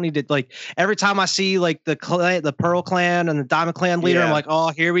right, I don't need to like every time I see like the Pearl Clan and the Diamond Clan leader, I'm like, oh,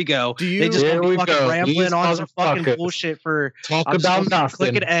 here we go. They just be fucking rambling on some fucking bullshit for talk about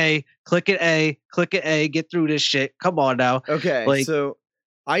nothing. Click it A, get through this shit. Come on now. Okay, so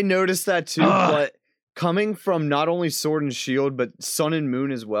I noticed that too, but coming from not only Sword and Shield but Sun and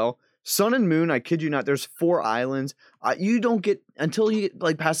Moon as well. Sun and Moon, I kid you not, there's 4 islands. You don't get until you get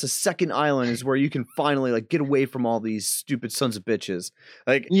like past the 2nd island is where you can finally like get away from all these stupid sons of bitches.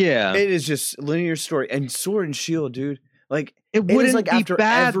 Like, it is just linear story. And Sword and Shield, dude, like it wouldn't like be after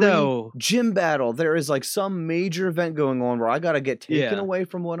bad every though. Gym battle, there is like some major event going on where I gotta get taken away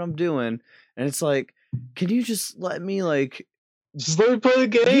from what I'm doing, and it's like, can you just let me like. Just let me play the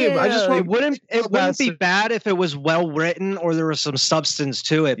game. Yeah, I just it wouldn't be bad if it was well written or there was some substance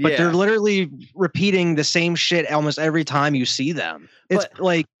to it. But they're literally repeating the same shit almost every time you see them. It's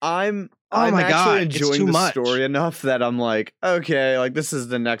like I'm I'm actually enjoying the story enough that I'm like, okay, like this is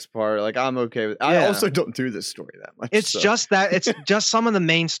the next part. Like I'm okay with. I also don't do this story that much. It's just that it's just some of the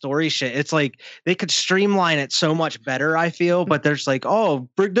main story shit. It's like they could streamline it so much better. I feel, but there's like, oh,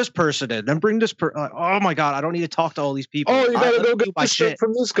 bring this person in, and bring this oh my god, I don't need to talk to all these people. Oh, you gotta go get my shit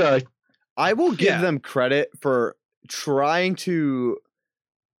from this guy. I will give them credit for trying to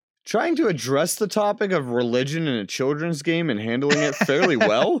address the topic of religion in a children's game and handling it fairly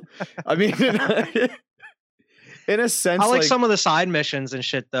well. I mean, in a sense, I like some of the side missions and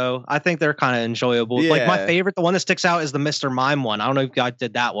shit, though. I think they're kind of enjoyable. Yeah. Like my favorite, the one that sticks out is the Mr. Mime one. I don't know if you guys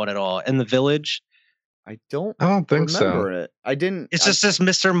did that one at all. In the village. I don't think so. It. I didn't. It's just this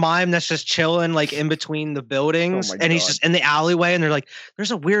Mr. Mime that's just chilling like in between the buildings, and he's just in the alleyway, and they're like,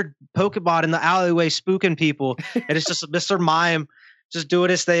 "There's a weird Pokemon in the alleyway spooking people," and it's just Mr. Mime just doing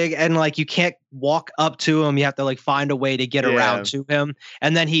his thing, and like you can't walk up to him. You have to like find a way to get around to him,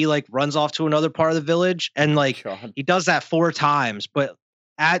 and then he like runs off to another part of the village, and like he does that 4 times, but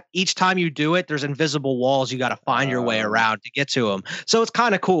at each time you do it, there's invisible walls you got to find your way around to get to him. So it's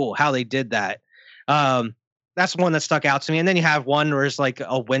kind of cool how they did that. That's one that stuck out to me. And then you have one where it's like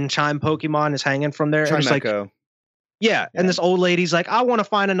a wind chime Pokemon is hanging from there. And it's like, and this old lady's like, I want to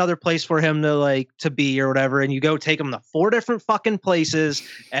find another place for him to be or whatever. And you go take him to 4 different fucking places,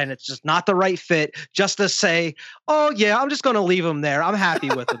 and it's just not the right fit, just to say, oh yeah, I'm just going to leave him there. I'm happy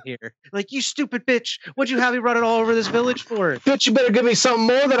with him here. Like, you stupid bitch. What'd you have me running all over this village for? Bitch, you better give me something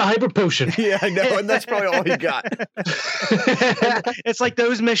more than a hyper potion. Yeah, I know. And that's probably all you got. It's like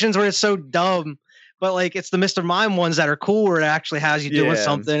those missions where it's so dumb. But like it's the Mr. Mime ones that are cool where it actually has you doing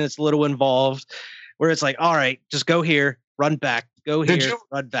something. It's a little involved where it's like, all right, just go here, run back,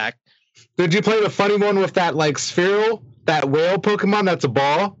 run back. Did you play the funny one with that like Sphirtle, that whale Pokemon that's a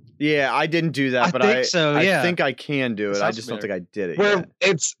ball? Yeah, I didn't do that, but I think I can do it. I just don't think I did it. Where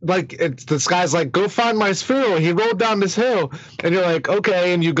it's this guy's like, go find my Sphirtle. He rolled down this hill, and you're like,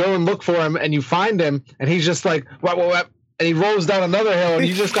 okay, and you go and look for him, and you find him, and he's just like, what? And he rolls down another hill, and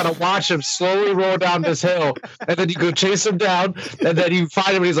you just gotta watch him slowly roll down this hill, and then you go chase him down, and then you find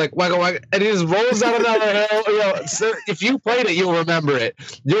him, and he's like, waggle, waggle, and he just rolls down another hill. You know, so if you played it, you'll remember it.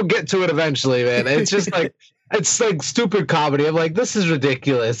 You'll get to it eventually, man. It's just like it's like stupid comedy. I'm like, this is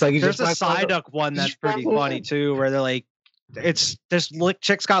ridiculous. Like, there's a Psyduck one that's pretty funny too, where they're like, it's this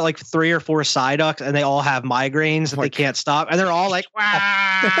chick's got like 3 or 4 Psyducks, and they all have migraines and they can't stop, and they're all like,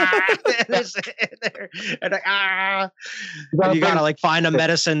 and like, and you gotta like find a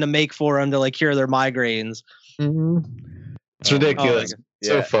medicine to make for them to like cure their migraines. It's ridiculous.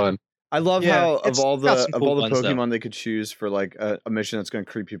 So fun. I love how of all the Pokemon they could choose for like a mission that's going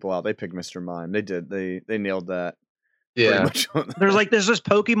to creep people out, they picked Mr. Mime. They did. They nailed that. Yeah, there's this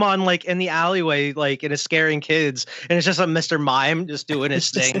Pokemon like in the alleyway, like and it's scaring kids, and it's just a Mr. Mime just doing his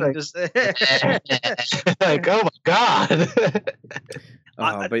thing. Like, oh my god.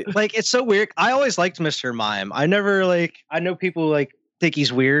 But like it's so weird. I always liked Mr. Mime. I know people like think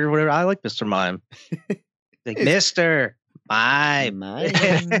he's weird or whatever. I like Mr. Mime. Like Mr. Mime.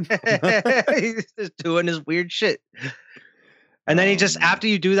 He's just doing his weird shit. And then he just, after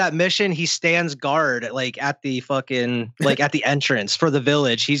you do that mission, he stands guard like at the fucking, like at the entrance for the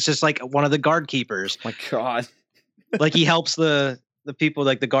village. He's just like one of the guard keepers. Oh my God. Like he helps the people,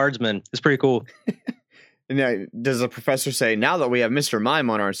 like the guardsmen. It's pretty cool. And yeah, does the professor say, now that we have Mr.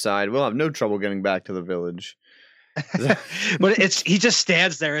 Mime on our side, we'll have no trouble getting back to the village? But he just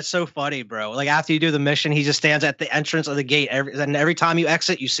stands there. It's so funny, bro. Like after you do the mission, he just stands at the entrance of the gate. Every time you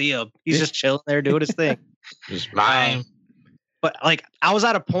exit, you see him. He's just chilling there doing his thing. Just Mime. But like I was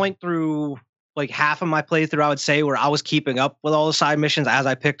at a point through like half of my playthrough, I would say, where I was keeping up with all the side missions as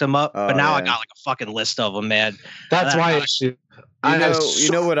I picked them up. But now I got like a fucking list of them, man. That's why you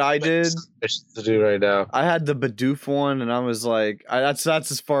know what I did to do right now. I had the Bidoof one, and I was like, that's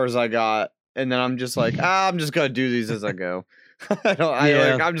as far as I got. And then I'm just like, I'm just gonna do these as I go.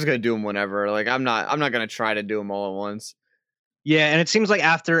 I'm just gonna do them whenever. Like I'm not gonna try to do them all at once. Yeah, and it seems like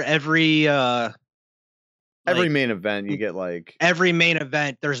after every main event, you get like every main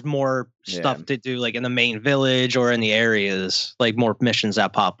event, there's more stuff to do, like in the main village or in the areas, like more missions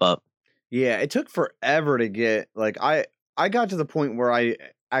that pop up. Yeah, it took forever to get like I got to the point where I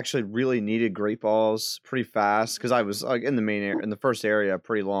actually really needed Great Balls pretty fast because I was like in the first area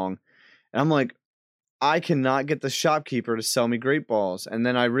pretty long, and I'm like, I cannot get the shopkeeper to sell me Great Balls, and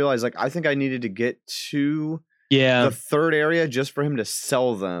then I realized like I think I needed to get to the third area just for him to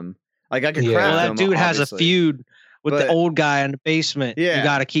sell them. Like I could craft them. Well, that dude has a feud with the old guy in the basement. Yeah, you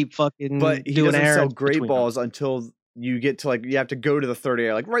got to keep fucking. But he doesn't sell Great Balls until you get to like you have to go to the third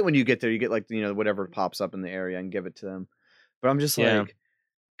area. Like right when you get there, you get like whatever pops up in the area and give it to them. But I'm just like,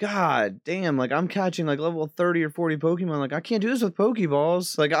 God damn, like I'm catching like level 30 or 40 Pokemon. Like I can't do this with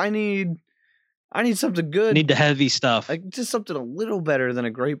Pokeballs. Like I need something good. Need the heavy stuff. Like just something a little better than a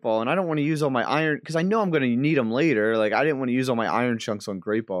Great Ball. And I don't want to use all my iron because I know I'm going to need them later. Like I didn't want to use all my iron chunks on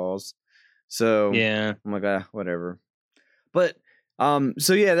Great Balls. So yeah, I'm like, whatever. But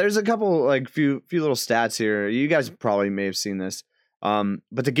so yeah, there's a couple like few little stats here. You guys probably may have seen this. But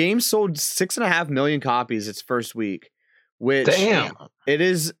the game sold 6.5 million copies its first week, which it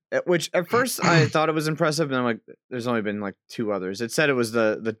is. Which at first I thought it was impressive, and I'm like, there's only been like 2 others. It said it was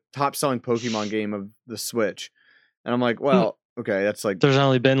the top selling Pokemon game of the Switch, and I'm like, well, okay, that's like there's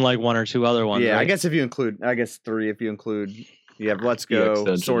only been like 1 or 2 other ones. Yeah, right? I guess 3 if you include. You have Let's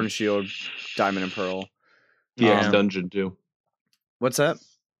Go, Sword and Shield, Diamond and Pearl. The X Dungeon too. What's that?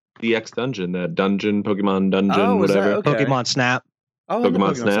 The X Dungeon, that dungeon, Pokemon Dungeon, whatever. Okay. Pokemon Snap. Oh,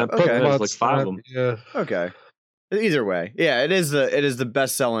 Pokemon Snap. Okay. There's like 5 of them. Yeah. Okay. Either way, yeah, it is the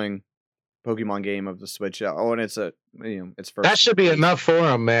best selling Pokemon game of the Switch. Oh, and it's it's first. That should be enough for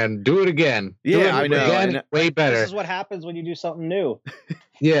them, man. Do it again. I know. Again, way better. This is what happens when you do something new.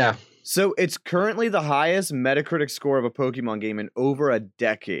 Yeah. So it's currently the highest Metacritic score of a Pokemon game in over a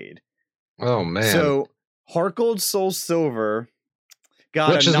decade. Oh man. So Heart Gold, Soul Silver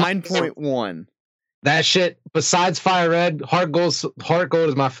got a 9.1. That shit, besides Fire Red, Heart Gold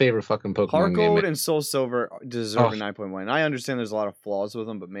is my favorite fucking Pokemon Heart Gold game. and Soul Silver deserve a 9.1. I understand there's a lot of flaws with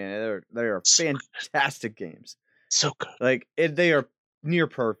them, but man, they are fantastic games. So good. Like they are near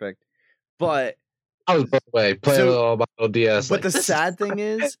perfect. But I was blown away. Play a little about DS. But the sad thing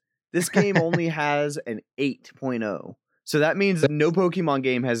is, this game only has an 8.0. So that means no Pokemon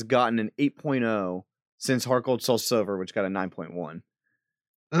game has gotten an 8.0 since Heart Gold, Soul Silver, which got a 9.1.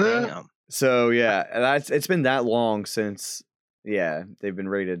 Damn. So yeah, it's been that long since they've been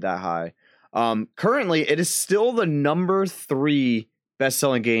rated that high. Currently, it is still the number 3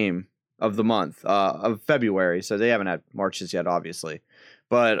 best-selling game of the month of February. So they haven't had March's yet, obviously,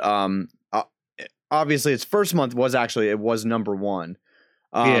 but obviously its first month was number 1.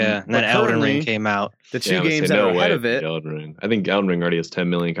 And then Elden Ring came out. The 2 games that are ahead of it. Elden Ring. I think Elden Ring already has 10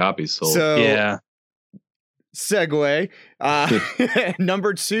 million copies sold. So yeah. Segue.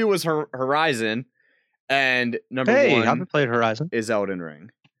 Number 2 was Horizon, and number 1 I haven't played Horizon. Is Elden Ring.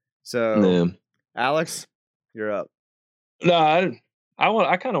 So, Alex, you're up. No, I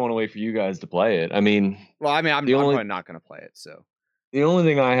kind of want to wait for you guys to play it. I mean, I'm probably not going to play it. So the only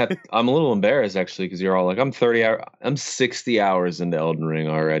thing I'm a little embarrassed actually because you're all like, I'm 60 hours into Elden Ring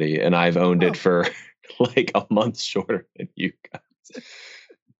already, and I've owned it for like a month shorter than you guys.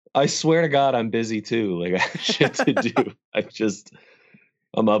 I swear to God, I'm busy too. Like I have shit to do.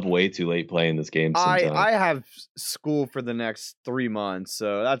 I'm up way too late playing this game. I have school for the next 3 months,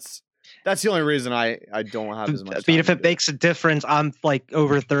 so that's the only reason I don't have as much time. But if it makes a difference, I'm like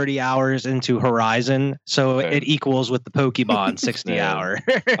over 30 hours into Horizon, so it equals with the Pokemon 60 hour.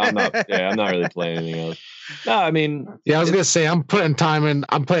 I'm not really playing anything else. No, I mean, I was gonna say I'm putting time in.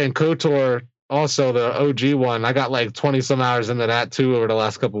 I'm playing KOTOR. Also, the OG one, I got like 20 some hours into that too over the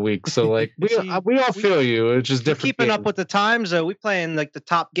last couple of weeks. So like we all feel you. It's just different. Keeping up with the times though. We playing like the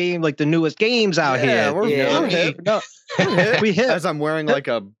top game, like the newest games out here. We're hip. We hip. As I'm wearing like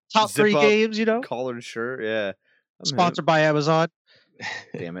a top 3 games, collared shirt. Yeah. Sponsored by Amazon.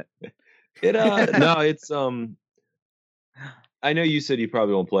 Damn it. No, it's I know you said you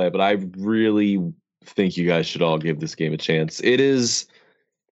probably won't play it, but I really think you guys should all give this game a chance. It is.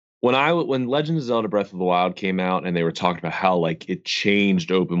 When Legend of Zelda Breath of the Wild came out and they were talking about how like it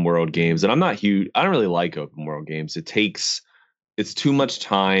changed open world games, and I'm not huge. I don't really like open world games. It's too much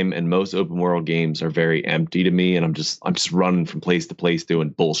time, and most open world games are very empty to me. And I'm just running from place to place doing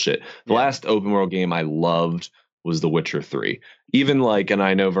bullshit. The last open world game I loved was The Witcher 3. Even like, and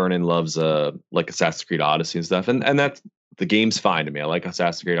I know Vernon loves like Assassin's Creed Odyssey and stuff, and that's the game's fine to me. I like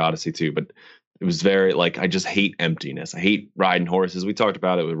Assassin's Creed Odyssey too, but it was very like I just hate emptiness. I hate riding horses. We talked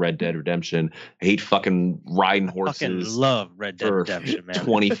about it with Red Dead Redemption. I hate fucking riding horses. Fucking love Red Dead Redemption, man.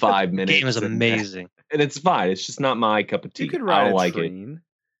 25 minutes. The game is amazing. And it's fine. It's just not my cup of tea. You could ride I don't like it.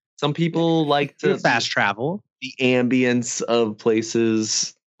 Some people like to fast travel. The ambience of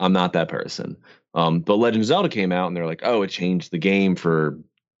places. I'm not that person. But Legend of Zelda came out and they're like, oh, it changed the game for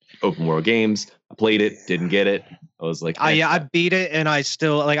open world games. I played it, didn't get it. I was like, I beat it, and I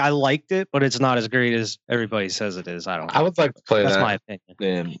still like. I liked it, but it's not as great as everybody says it is. I would like to play That's that. my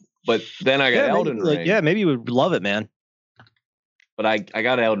opinion. But then I got Elden Ring. Maybe you would love it, man. But I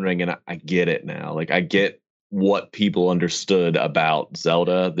got Elden Ring, and I get it now. Like I get what people understood about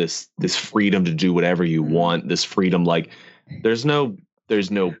Zelda. This freedom to do whatever you want. This freedom, like there's nothing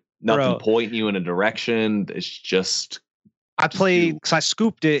pointing you in a direction. It's just I played because I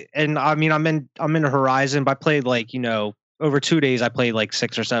scooped it, and I mean I'm in Horizon, but I played like, you know, over 2 days I played like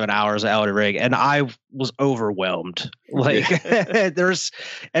 6 or 7 hours of Elden Ring, and I was overwhelmed. Like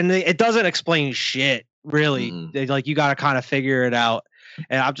it doesn't explain shit really. Like you got to kind of figure it out.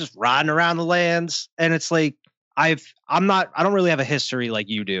 And I'm just riding around the lands, and it's like I don't really have a history like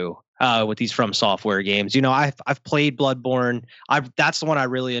you do with these From Software games. You know, I've played Bloodborne. That's the one I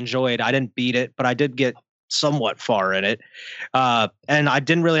really enjoyed. I didn't beat it, but I did get somewhat far in it. And I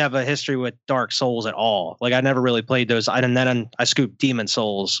didn't really have a history with Dark Souls at all. Like I never really played those. And then I scooped Demon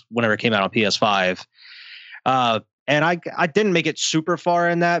Souls whenever it came out on PS5. And I didn't make it super far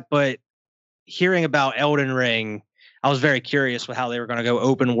in that, but hearing about Elden Ring, I was very curious with how they were going to go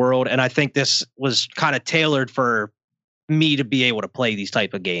open world. And I think this was kind of tailored for me to be able to play these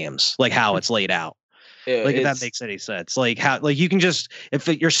type of games, like how it's laid out. Yeah, like if that makes any sense. Like how, like you can just, if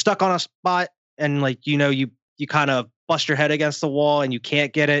you're stuck on a spot and like, you know, you kind of bust your head against the wall and you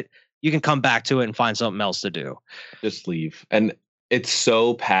can't get it, you can come back to it and find something else to do. Just leave. And it's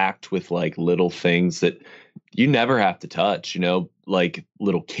so packed with like little things that you never have to touch, you know, like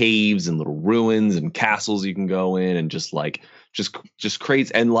little caves and little ruins and castles you can go in and just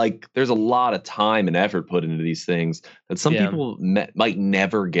crazy. And like there's a lot of time and effort put into these things that some people might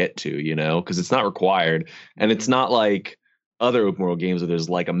never get to, you know, because it's not required. And it's not like other open world games where there's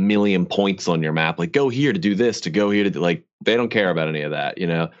like a million points on your map, like go here to do this, to go here to do, like they don't care about any of that, you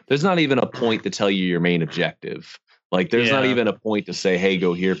know. There's not even a point to tell you your main objective. Like there's not even a point to say, hey,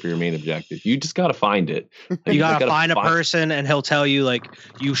 go here for your main objective. You just got to find it. Like, you got to find a person and he'll tell you like,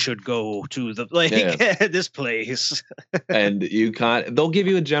 you should go to the this place. And they'll give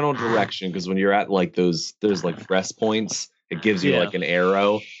you a general direction. Because when you're at like there's like rest points, it gives you like an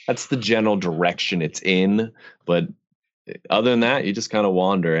arrow. That's the general direction it's in. But other than that, you just kind of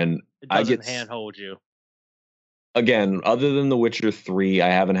wander. And it doesn't handhold you. Again, other than The Witcher 3, I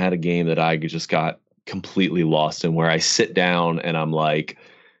haven't had a game that I just got completely lost in, where I sit down and I'm like,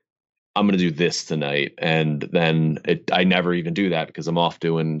 I'm going to do this tonight. And then I never even do that because I'm off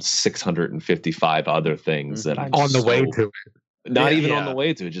doing 655 other things that I'm on the way to it. Not even on the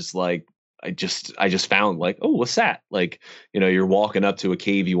way to it. Just like, I just found like, oh, what's that? Like, you know, you're walking up to a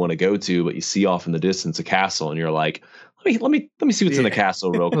cave you want to go to, but you see off in the distance a castle and you're like, let me see what's in the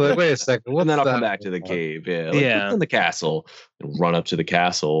castle real quick. Wait a second. And then I'll come back to the cave. What's in the castle? And run up to the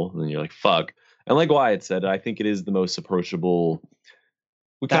castle. And you're like, fuck. And like Wyatt said, I think it is the most approachable.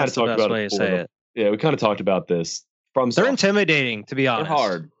 We kind of talked about it. Yeah, we kind of talked about this. They're intimidating, to be honest. They're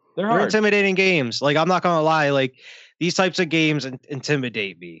hard. They're intimidating games. Like I'm not gonna lie, like these types of games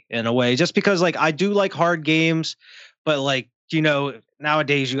intimidate me in a way, just because like I do like hard games, but like, you know,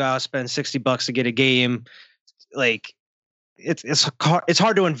 nowadays you gotta spend $60 to get a game. Like it's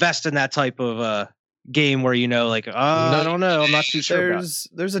hard to invest in that type of game where, you know, like I don't know, I'm not too sure.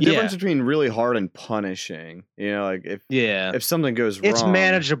 There's a difference between really hard and punishing. You know, like if something goes wrong, it's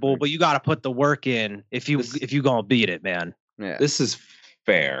manageable, but you got to put the work in if you gonna beat it, man. Yeah, this is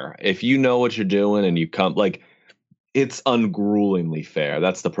fair. If you know what you're doing and you come, like, it's ungruelingly fair.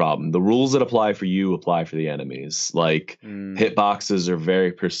 That's the problem. The rules that apply for you apply for the enemies. Like hitboxes are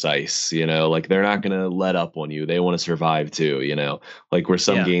very precise, you know, like they're not going to let up on you. They want to survive too, you know, like where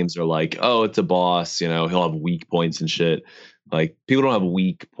some games are like, oh, it's a boss, you know, he'll have weak points and shit. Like people don't have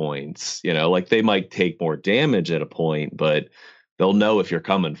weak points, you know, like they might take more damage at a point, but they'll know if you're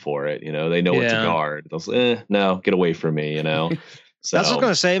coming for it. You know, they know what to guard. They'll say, no, get away from me, you know? So that's what I was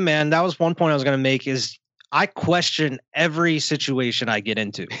going to say, man. That was one point I was going to make is I question every situation I get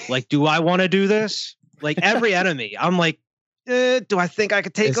into. Like, do I want to do this? Like every enemy, I'm like, do I think I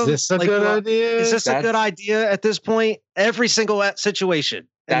could take them? Is this a good idea? Is this a good idea at this point? Every single situation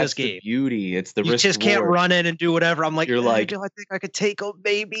in this game. That's the beauty. It's the you risk just can't run in and do whatever. I'm like, you're like, do I think I could take them?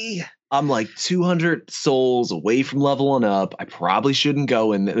 Maybe. I'm like 200 souls away from leveling up. I probably shouldn't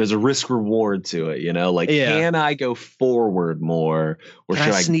go in. There's a risk reward to it, you know? Like, can I go forward more? Or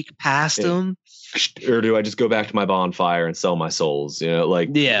should I sneak past them? Or do I just go back to my bonfire and sell my souls? You know,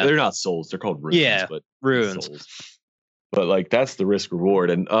 like, they're not souls. They're called runes. But runes. Souls. But like, that's the risk reward.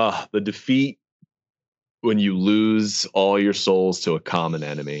 And the defeat when you lose all your souls to a common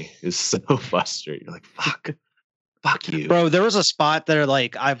enemy is so frustrating. You're like, fuck you, bro. There was a spot there,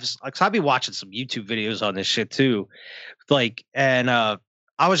 like I've be watching some YouTube videos on this shit too, like, and I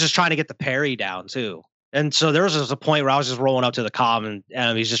was just trying to get the parry down too, and so there was just a point where I was just rolling up to the common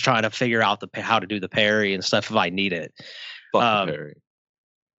enemies, just trying to figure out how to do the parry and stuff if I need it. Fuck the parry.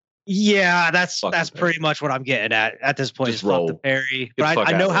 Yeah, that's pretty much what I'm getting at this point. Just roll the parry, but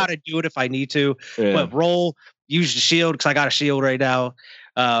I know how to do it if I need to. Yeah. But roll, use the shield because I got a shield right now,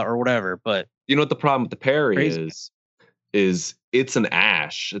 or whatever. But you know what the problem with the parry is? is it's an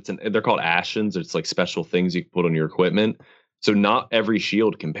ash. They're called ashians. It's like special things you can put on your equipment. So not every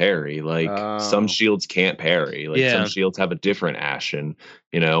shield can parry. Like some shields can't parry. Like some shields have a different ashen,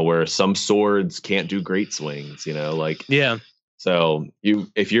 where some swords can't do great swings, like So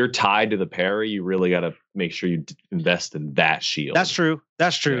if you're tied to the parry, you really got to make sure you invest in that shield. That's true.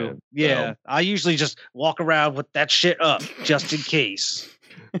 Yeah. So, I usually just walk around with that shit up just in case.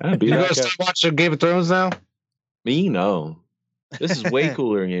 You guys still watching Game of Thrones now? Me, no. This is way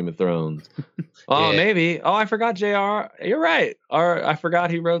cooler in Game of Thrones. Oh, maybe. Oh, I forgot JR. You're right. Or I forgot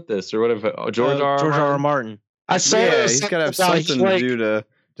he wrote this or whatever. George R. Martin. I saw. Yeah, he's got to have something to do to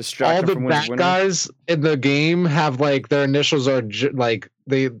distract all the bad guys in the game have like their initials are like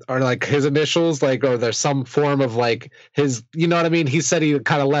they are like his initials, like, or there's some form of like his. You know what I mean? He said he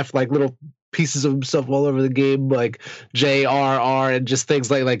kind of left like little pieces of himself all over the game, like JRR and just things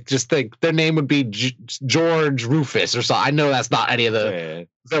like just think their name would be George Rufus or something. I know that's not any of the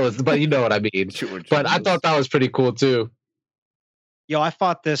villains, but you know what I mean. But I thought that was pretty cool too. Yo, I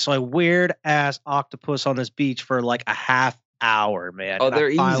fought this like weird ass octopus on this beach for like a half hour, man. Oh,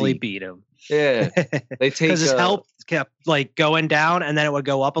 they're I finally easy. Beat him. Yeah, they take because his health kept like going down, and then it would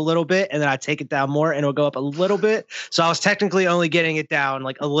go up a little bit, and then I'd take it down more, and it would go up a little bit. So I was technically only getting it down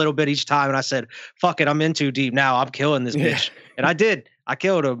like a little bit each time, and I said, "Fuck it, I'm in too deep now. I'm killing this bitch," and I did. I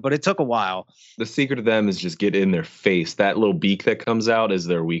killed him, but it took a while. The secret to them is just get in their face. That little beak that comes out is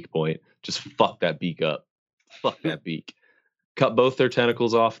their weak point. Just fuck that beak up. Fuck that beak. Cut both their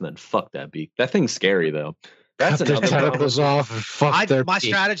tentacles off, and then fuck that beak. That thing's scary though. That's another tentacles off. My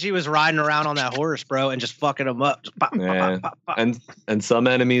strategy was riding around on that horse, bro, and just fucking them up. Pop, pop, pop, pop. And some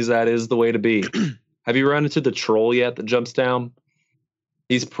enemies, that is the way to be. Have you run into the troll yet that jumps down?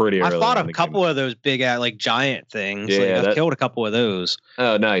 He's pretty early. I fought a couple of those big, like giant things. Yeah, I've killed a couple of those.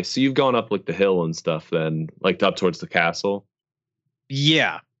 Oh, nice. So you've gone up like the hill and stuff, then, like up towards the castle.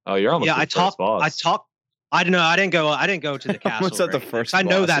 Yeah. Oh, you're almost. Yeah, boss. I don't know. I didn't go to the castle. What's that? The first. I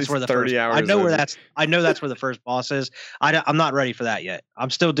know boss. that's where the 30 first. Hours I know over. I know that's where the first boss is. I'm not ready for that yet. I'm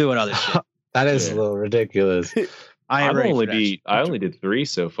still doing other shit. That is a little ridiculous. I only did 3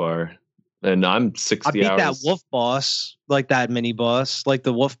 so far, and I'm 60 hours. I beat that wolf boss, like that mini boss, like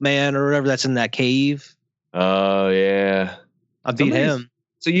the wolf man or whatever that's in that cave. Oh yeah, I beat him.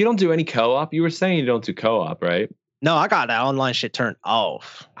 So you don't do any co-op? You were saying you don't do co-op, right? No, I got that online shit turned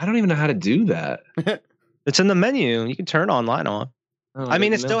off. I don't even know how to do that. It's in the menu. You can turn online on. Oh, I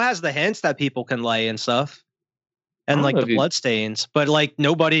mean, it still has the hints that people can lay and stuff, and like the blood stains, but like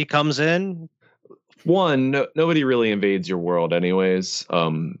nobody comes in. Nobody really invades your world, anyways.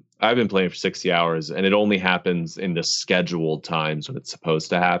 I've been playing for 60 hours, and it only happens in the scheduled times when it's supposed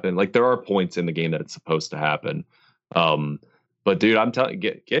to happen. Like there are points in the game that it's supposed to happen. But dude, I'm telling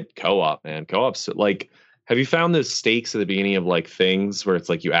you, get co-op, man. Co-op's like. Have you found those stakes at the beginning of like things where it's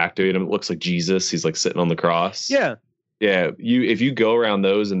like you activate him? It looks like Jesus. He's like sitting on the cross. Yeah. Yeah. If you go around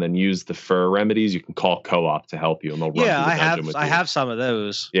those and then use the fur remedies, you can call co-op to help you, and they'll run through the dungeon with you. I have some of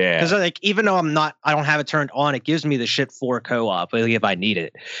those. Yeah. Because like even though I don't have it turned on, it gives me the shit for co-op if I need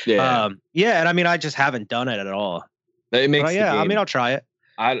it. Yeah. And I mean I just haven't done it at all. It makes I mean I'll try it.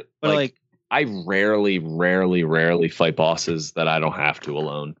 I rarely fight bosses that I don't have to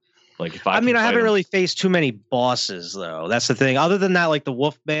alone. Like if I haven't really faced too many bosses though. That's the thing. Other than that, like the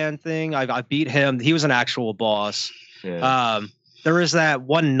Wolfman thing, I beat him. He was an actual boss. Yeah. There is that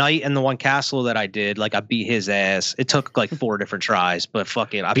one knight in the one castle that I did. Like I beat his ass. It took like 4 different tries, but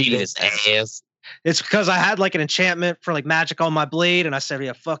fucking I beat his ass. It's because I had like an enchantment for like magic on my blade, and I said,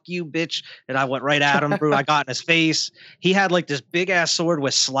 "Yeah, fuck you, bitch!" And I went right at him, bro. I got in his face. He had like this big ass sword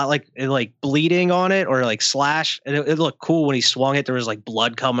with like bleeding on it or like slash, and it looked cool when he swung it. There was like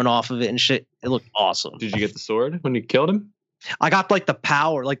blood coming off of it and shit. It looked awesome. Did you get the sword when you killed him? I got like the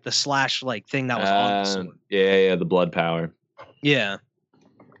power, like the slash like thing that was on the sword. Yeah, the blood power. Yeah.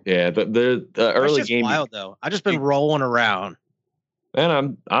 Yeah, the early game. Wild though. I just been rolling around.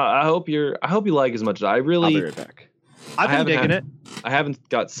 Man, I hope you like as much as I really. I'll be right back. I've been digging it. I haven't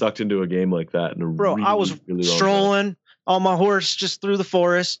got sucked into a game like that in a bro. Really, I was really strolling on my horse just through the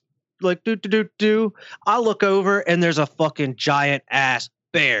forest, like do. I look over and there's a fucking giant ass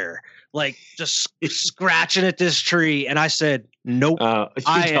bear, like just scratching at this tree, and I said, "Nope, I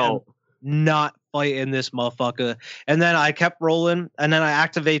am not fighting this motherfucker." And then I kept rolling, and then I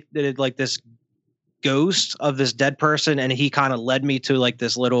activated like this ghost of this dead person, and he kind of led me to like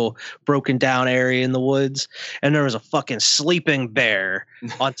this little broken down area in the woods, and there was a fucking sleeping bear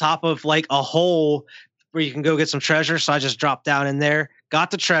on top of like a hole where you can go get some treasure. So I just dropped down in there,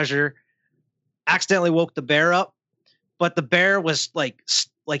 got the treasure, accidentally woke the bear up, but the bear was like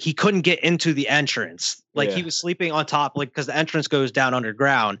like he couldn't get into the entrance. Like he was sleeping on top, like because the entrance goes down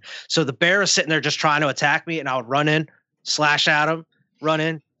underground. So the bear was sitting there just trying to attack me, and I would run in, slash at him, run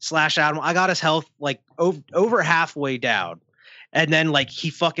in, slash at him. I got his health like over halfway down. And then like he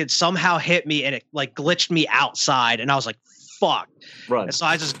fucking somehow hit me and it like glitched me outside. And I was like, fuck. Run. And so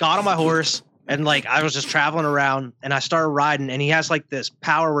I just got on my horse and like I was just traveling around and I started riding, and he has like this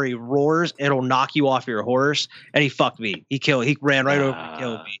power where he roars, it'll knock you off your horse, and he fucked me. He ran right over and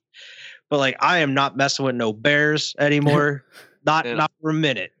killed me. But like I am not messing with no bears anymore. not for a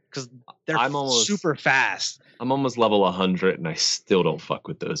minute, because they're super fast. I'm almost level 100 and I still don't fuck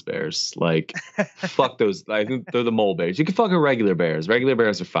with those bears. Like, fuck those. I think they're the mole bears. You can fuck with regular bears. Regular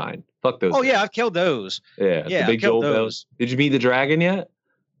bears are fine. Fuck those. Oh, bears. Yeah, I've killed those. Yeah, the big Joel those. Did you meet the dragon yet?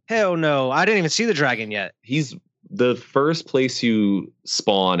 Hell no. I didn't even see the dragon yet. He's the first place you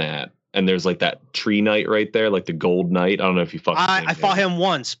spawn at. And there's like that tree knight right there, like the gold knight. I don't know if you fucked I fought him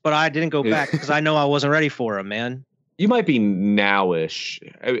once, but I didn't go back because I know I wasn't ready for him, man. You might be nowish.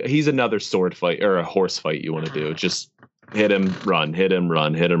 He's another sword fight or a horse fight you want to do. Just hit him, run, hit him,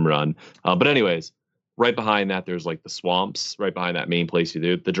 run, hit him, run. But anyways, right behind that, there's like the swamps. Right behind that main place you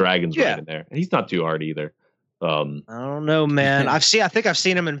do. The dragon's right in there. And he's not too hard either. I don't know, man. I think I've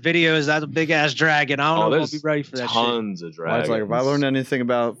seen him in videos. That's a big ass dragon. I don't know if I'll be ready for that. Tons of dragons. It's like if I learned anything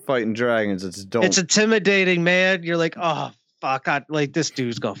about fighting dragons, it's intimidating, man. You're like, oh. Fuck! Like this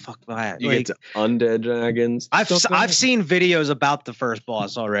dude's gonna fuck my ass. You get to undead dragons. I've seen videos about the first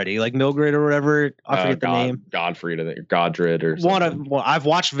boss already, like Milgrid or whatever. I forget the name. Godfrey, Godred or something. I've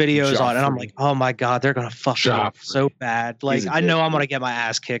watched videos on it, and I'm like, oh my god, they're gonna fuck me up so bad. Like I know I'm gonna get my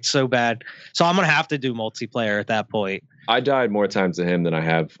ass kicked so bad. So I'm gonna have to do multiplayer at that point. I died more times to him than I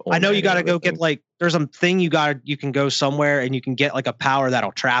have. I know you gotta go get like there's a thing you can go somewhere and you can get like a power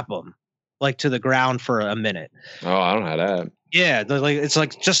that'll trap them. Like to the ground for a minute. Oh, I don't have that. Yeah, like it's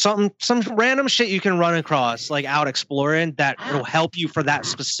like just some random shit you can run across, like out exploring that will help you for that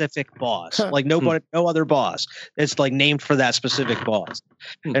specific boss. Like no other boss. It's like named for that specific boss,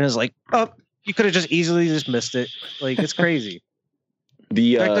 and it's like, oh, you could have just easily just missed it. Like it's crazy.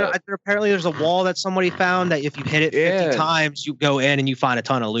 Apparently there's a wall that somebody found that if you hit it 50 times, you go in and you find a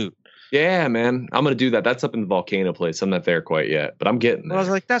ton of loot. Yeah, man. I'm going to do that. That's up in the volcano place. I'm not there quite yet, but I'm getting there. I was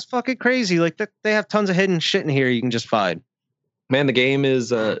like, that's fucking crazy. Like they have tons of hidden shit in here you can just find. Man, the game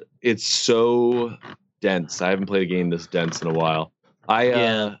is, it's so dense. I haven't played a game this dense in a while.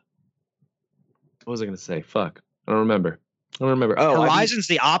 What was I going to say? Fuck. I don't remember. Oh, Horizon's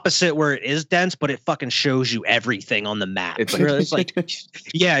the opposite, where it is dense, but it fucking shows you everything on the map. It's like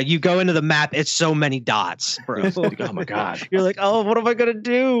yeah, you go into the map, it's so many dots, bro. Oh my god. You're like, oh, what am I gonna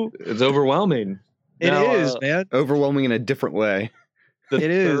do? It's overwhelming. It is, man. Overwhelming in a different way. It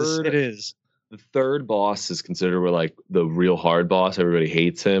is. The third boss is considered like the real hard boss. Everybody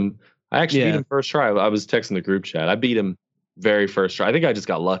hates him. I actually beat him first try. I was texting the group chat. I beat him very first try. I think I just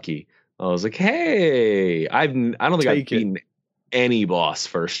got lucky. I was like, hey, I don't think I've beaten any boss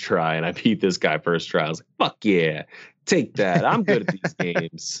first try, and I beat this guy first try. I was like, fuck yeah, take that. I'm good at these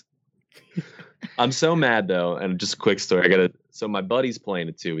games. I'm so mad though, and just a quick story. So my buddy's playing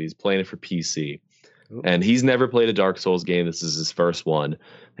it too. He's playing it for PC. And he's never played a Dark Souls game. This is his first one.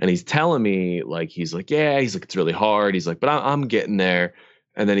 And he's telling me, he's like, it's really hard. He's like, but I'm getting there.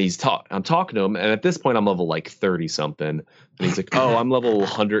 And then I'm talking to him. And at this point, I'm level 30 something. And he's like, oh, I'm level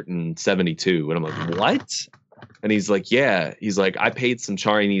 172. And I'm like, what? And he's like, yeah. He's like, I paid some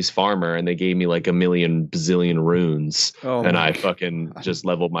Chinese farmer and they gave me like a million bazillion runes. Oh, and I fucking just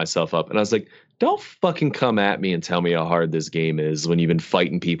leveled myself up. And I was like, don't fucking come at me and tell me how hard this game is when you've been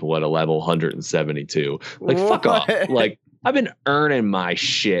fighting people at a level 172. Like, fuck off. Like, I've been earning my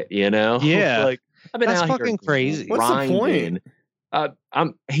shit, you know? Yeah. Like, I've been That's out fucking here crazy. What's the point?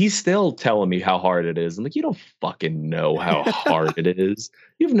 He's still telling me how hard it is. I'm like, you don't fucking know how hard it is.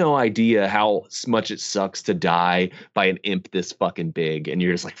 You have no idea how much it sucks to die by an imp this fucking big. And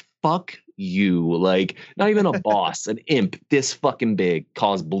you're just like, fuck you. Like, not even a boss, an imp this fucking big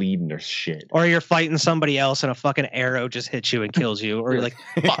cause bleeding or shit. Or you're fighting somebody else and a fucking arrow just hits you and kills you. Or you're like,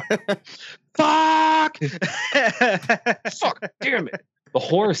 fuck. Fuck, damn it. The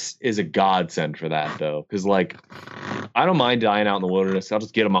horse is a godsend for that, though, because I don't mind dying out in the wilderness. I'll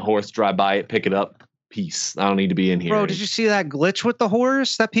just get on my horse, drive by it, pick it up, peace. I don't need to be in here. Bro, did you see that glitch with the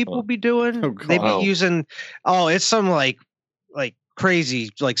horse that people be doing? Oh, they be using. Oh, it's some like crazy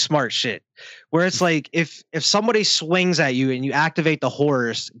smart shit where it's like if somebody swings at you and you activate the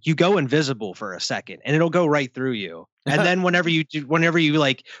horse, you go invisible for a second and it'll go right through you. And then whenever you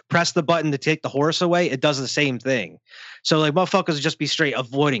press the button to take the horse away, it does the same thing. So motherfuckers just be straight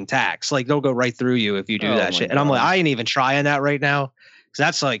avoiding attacks. They'll go right through you if you do that shit. God. And I'm like, I ain't even trying that right now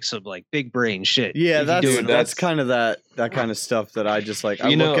that's like some like big brain shit. Yeah, that's kind of that kind of stuff that I just like I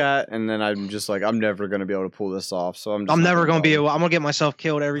look at, and then I'm just like, I'm never gonna be able to pull this off. So I'm never gonna be able. I'm gonna get myself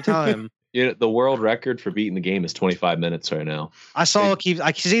killed every time. Yeah, the world record for beating the game is 25 minutes right now. I see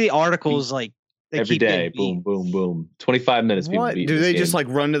the articles like every day. Boom, boom, boom. 25 minutes. What do they just like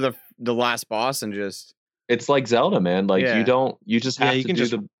run to the last boss and just? It's like Zelda, man. Like you just have to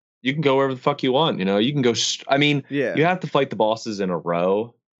do you can go wherever the fuck you want. You know, you can go. You have to fight the bosses in a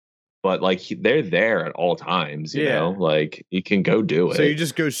row, but like they're there at all times. You know, like you can go do it. So you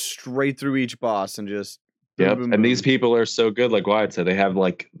just go straight through each boss and just. Yep. Boom, and these people are so good. Like Wyatt said, they have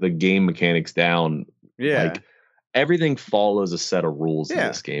like the game mechanics down. Yeah. Like everything follows a set of rules in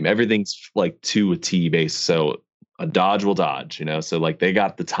this game. Everything's like to a T based. So a dodge will dodge, you know? So like they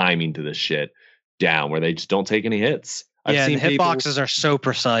got the timing to this shit down where they just don't take any hits. I've seen hitboxes are so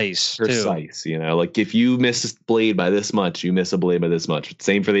precise. Precise, you know, like if you miss a blade by this much, you miss a blade by this much.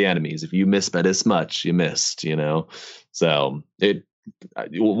 Same for the enemies. If you miss by this much, you missed, you know? So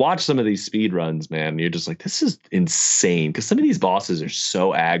watch some of these speed runs, man. You're just like, this is insane, because some of these bosses are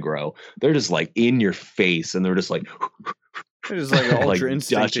so aggro. They're just like in your face, and they're just like ultra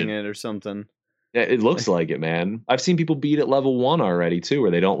instincting it or something. Yeah, it looks like it, man. I've seen people beat at level 1 already too, where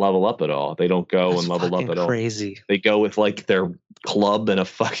they don't level up at all. They don't go and level up at all. Crazy. They go with like their club and a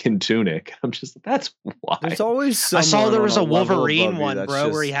fucking tunic. I'm just, that's why. There's always I saw there was a Wolverine one, bro,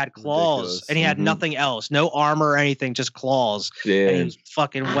 where he had claws ridiculous. And he had nothing else, no armor or anything, just claws. Yeah. And he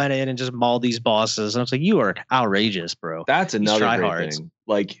fucking went in and just mauled these bosses. And I was like, you are outrageous, bro. That's another great thing.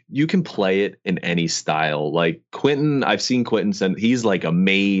 Like you can play it in any style. Like Quentin, I've seen Quentin send. He's like a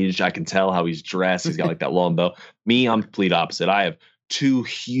mage. I can tell how he's dressed. He's got like that long bow. Me, I'm complete opposite. I have 2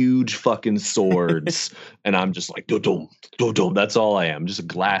 huge fucking swords, and I'm just like do-dum, do-dum. That's all I am. Just a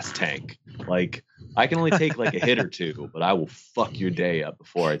glass tank. Like I can only take like a hit or 2, but I will fuck your day up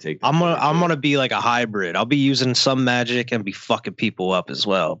before I take. I'm gonna be like a hybrid. I'll be using some magic and be fucking people up as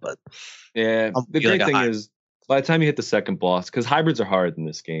well. But yeah, the great thing is, by the time you hit the second boss, because hybrids are hard in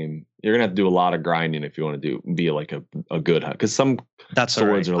this game, you're gonna have to do a lot of grinding if you want to be like a good hunt. Because some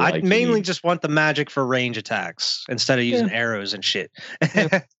swords are like, I mainly just want the magic for range attacks instead of using arrows and shit.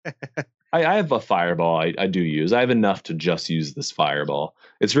 I have a fireball I do use. I have enough to just use this fireball.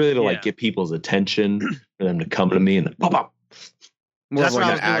 It's really to like get people's attention for them to come to me and then pop up. That's what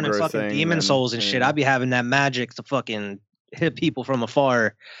I was doing in fucking Demon Souls and shit. I'd be having that magic to fucking hit people from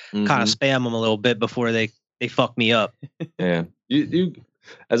afar, kind of spam them a little bit before they fuck me up. Yeah. You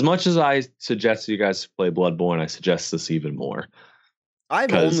as much as I suggest you guys play Bloodborne, I suggest this even more.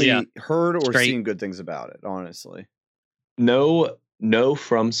 I've only heard or seen good things about it, honestly. No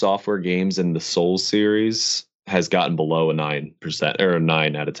From Software games in the Souls series has gotten below a 9% or a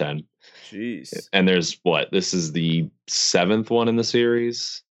 9 out of 10. Jeez. And there's this is the 7th one in the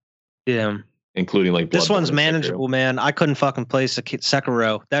series. Yeah. Including like this one's manageable, man. I couldn't fucking play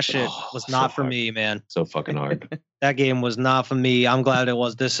Sekiro. That shit was not for me, man. So fucking hard. That game was not for me. I'm glad it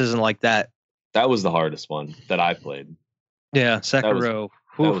was. This isn't like that. That was the hardest one that I played. Yeah, Sekiro.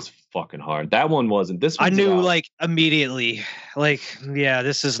 That was fucking hard. That one wasn't. This I knew like immediately. Like, yeah,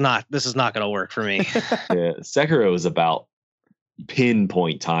 this is not gonna work for me. Yeah, Sekiro is about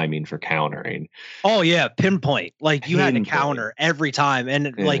pinpoint timing for countering. Oh yeah, pinpoint. Like you had to counter every time,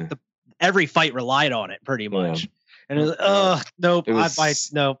 and like every fight relied on it pretty much. And it was nope.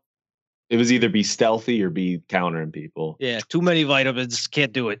 Nope. It was either be stealthy or be countering people. Yeah, too many vitamins.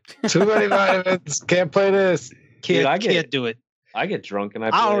 Can't do it. Too many vitamins. Can't play this. Can't do it. I get drunk and I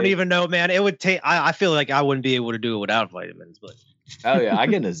don't even know, man. It would take. I feel like I wouldn't be able to do it without vitamins, but. Oh yeah, I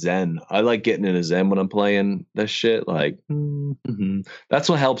get in a zen. I like getting in a zen when I'm playing this shit. Like, that's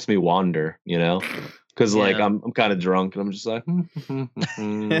what helps me wander, you know. Because like I'm kind of drunk and I'm just like,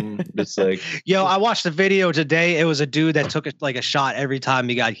 just like. Yo, I watched a video today. It was a dude that took a shot every time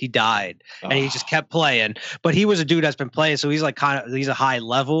he died, and he just kept playing. But he was a dude that's been playing, so he's like he's a high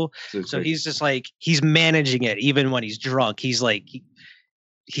level. So he's just like he's managing it even when he's drunk. He's like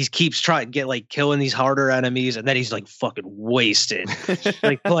he keeps trying to get like killing these harder enemies, and then he's like fucking wasted,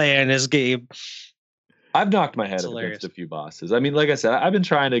 like playing this game. I've knocked my head against a few bosses. I mean, like I said, I've been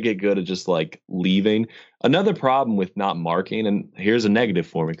trying to get good at just like leaving. Another problem with not marking, and here's a negative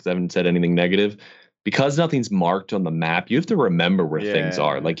for me because I haven't said anything negative. Because nothing's marked on the map, you have to remember where things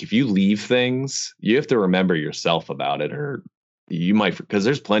are. Like if you leave things, you have to remember yourself about it, or you might, because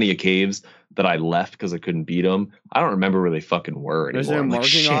there's plenty of caves that I left because I couldn't beat them. I don't remember where they fucking were anymore. Is there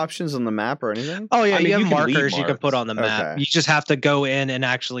marking options on the map or anything? Oh yeah, you have markers you can put on the map. Okay. You just have to go in and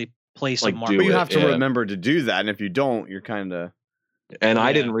actually place a marker. But you have to remember to do that, and if you don't, you're kind of And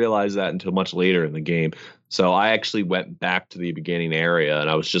I didn't realize that until much later in the game. So I actually went back to the beginning area and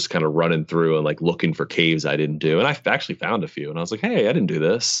I was just kind of running through and like looking for caves I didn't do. And I actually found a few and I was like, hey, I didn't do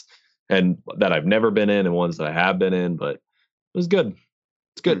this. And that I've never been in and ones that I have been in, but it was good.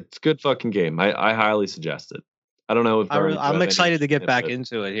 It's good. It's a good fucking game. I highly suggest it. I don't know if I'm excited to get back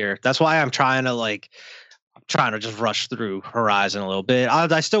into it here. That's why I'm trying to just rush through Horizon a little bit.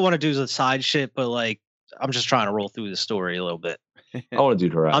 I still want to do the side shit, but like I'm just trying to roll through the story a little bit. I want to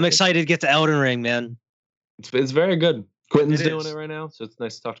do Horizon. I'm excited to get to Elden Ring, man. It's very good. Quentin's doing it right now, so it's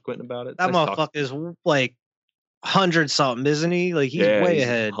nice to talk to Quentin about it. That motherfucker is like 100 something, isn't he? Like he's way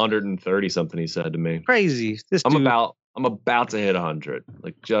ahead. 130 something. He said to me. Crazy. I'm about to hit 100.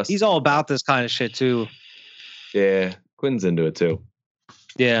 Like he's all about this kind of shit too. Yeah, Quentin's into it too.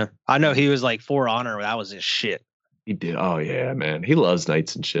 Yeah, I know he was like For Honor. That was his shit. He did. Oh yeah, man. He loves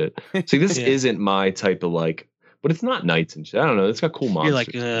knights and shit. See, this isn't my type of like. But it's not knights and shit. I don't know. It's got cool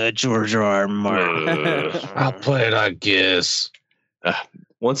monsters. You're like George R. R. Martin. I'll play it, I guess.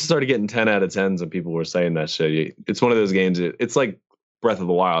 Once it started getting 10 out of 10s and people were saying that shit, it's one of those games. It's like Breath of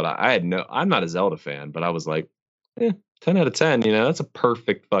the Wild. I'm not a Zelda fan, but I was like, 10 out of 10. You know, that's a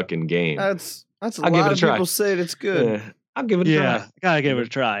perfect fucking game. That's a lot of people say it's good. Yeah, I'll give it a try. Yeah, gotta give it a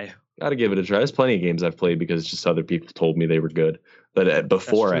try. Gotta give it a try. There's plenty of games I've played because just other people told me they were good. But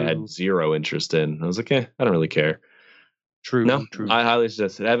before I had zero interest in. I was like, I don't really care. True. No, true. I highly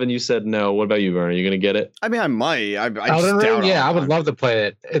suggest it. Evan, you said no. What about you, Vern? Are you going to get it? I mean, I might. Elden Ring, yeah, I would love to play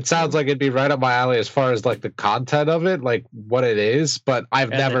it. It sounds like it'd be right up my alley as far as like the content of it, like what it is. But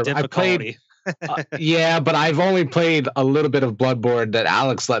I've played. Yeah, but I've only played a little bit of Bloodborne that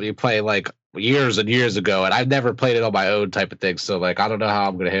Alex let me play like years and years ago, and I've never played it on my own type of thing. So like, I don't know how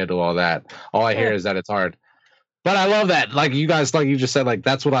I'm going to handle all that. All I hear is that it's hard. But I love that. Like you guys, like you just said, like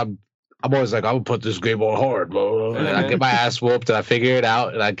that's what I'm always like, I'm gonna put this game on hard, bro. And I get my ass whooped and I figure it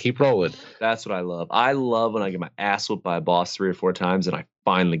out and I keep rolling. That's what I love. I love when I get my ass whooped by a boss 3 or 4 times and I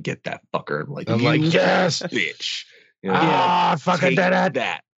finally get that fucker. I'm like, yes, bitch. You know, fucking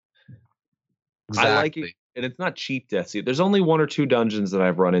that. Exactly. I like it. And it's not cheap death. See, there's only 1 or 2 dungeons that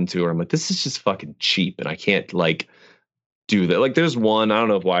I've run into where I'm like, this is just fucking cheap and I can't like do that. Like there's one, I don't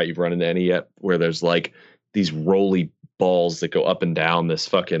know why you've run into any yet, where there's like these roly balls that go up and down this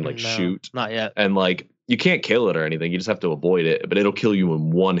fucking like chute. Not yet. And like you can't kill it or anything. You just have to avoid it, but it'll kill you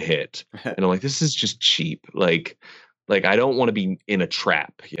in 1 hit. And I'm like, this is just cheap. Like I don't want to be in a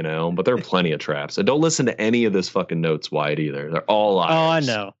trap, you know, but there are plenty of traps. So don't listen to any of this fucking notes wide either. They're all liars. Oh, I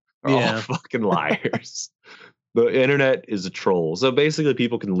know. They're all fucking liars. The internet is a troll. So basically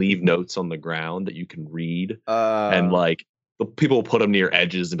people can leave notes on the ground that you can read. And like people will put them near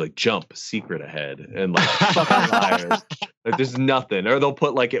edges and be like, jump, secret ahead. And like, fucking liars. Like, there's nothing. Or they'll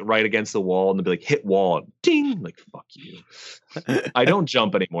put like it right against the wall and they'll be like, hit wall. Ding. Like, fuck you. I don't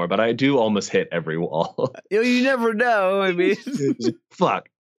jump anymore, but I do almost hit every wall. You never know. I mean, fuck.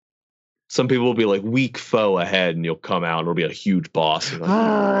 Some people will be like weak foe ahead and you'll come out and it'll be a huge boss. And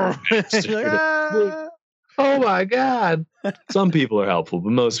oh my God. Some people are helpful,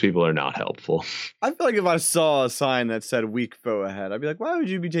 but most people are not helpful. I feel like if I saw a sign that said weak foe ahead, I'd be like, why would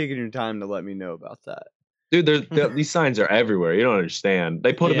you be taking your time to let me know about that? Dude, these signs are everywhere. You don't understand.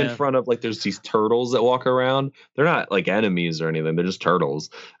 They put them in front of, like, there's these turtles that walk around. They're not, like, enemies or anything. They're just turtles.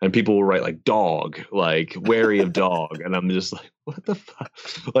 And people will write, like, dog, like, wary of dog. And I'm just like, what the fuck?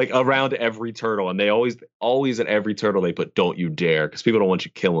 Like, around every turtle. And they always at every turtle, they put, don't you dare. Because people don't want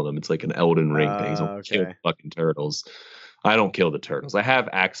you killing them. It's like an Elden Ring thing. So don't kill fucking turtles. I don't kill the turtles. I have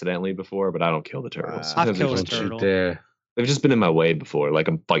accidentally before, but I don't kill the turtles. I've killed a turtle. They've just been in my way before. Like,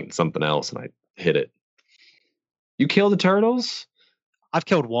 I'm fighting something else and I hit it. You kill the turtles? I've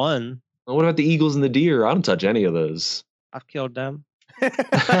killed one. Well, what about the eagles and the deer? I don't touch any of those. I've killed them.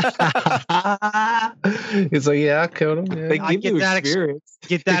 He's like, yeah, I killed them. Yeah. They give you experience.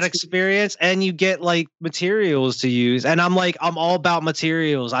 Get that experience, and you get like materials to use. And I'm all about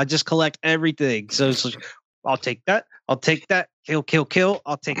materials. I just collect everything. So it's like, I'll take that. I'll take that. Kill.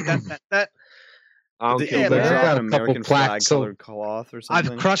 I'll take that. I'll kill that. Got a American flag colored cloth or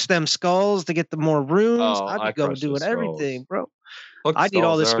something. I've crushed them skulls to get the more runes. I'd go doing everything, bro. I need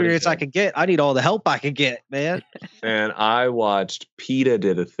all the experience I could get. I need all the help I could get, man. And I watched PETA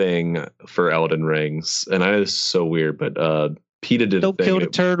did a thing for Elden Rings, and I know this is so weird, but PETA did a thing. Don't kill the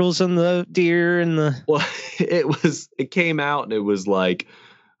turtles and the deer and the. Well, it came out and it was like,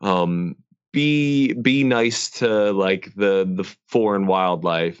 be nice to like the foreign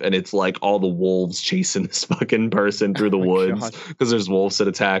wildlife, and it's like all the wolves chasing this fucking person through the woods because there's wolves that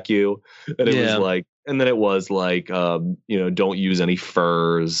attack you, and it was like, and then it was like, don't use any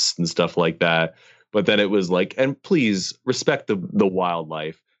furs and stuff like that. But then it was like, and please respect the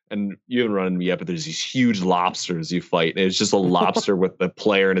wildlife. And you haven't run into me yet, but there's these huge lobsters you fight. And it's just a lobster with the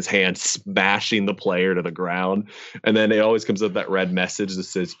player in his hand smashing the player to the ground. And then it always comes up that red message that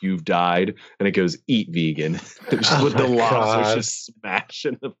says, "You've died." And it goes, "Eat vegan." Just with the lobsters just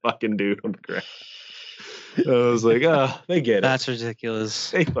smashing the fucking dude on the ground. I was like, oh, they get it. That's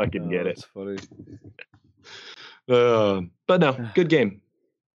ridiculous. They fucking get it. That's funny. But no, good game.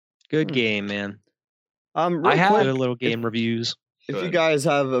 Good game, man. I have little game reviews. If you guys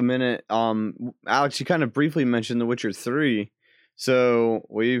have a minute, Alex, you kind of briefly mentioned The Witcher 3. So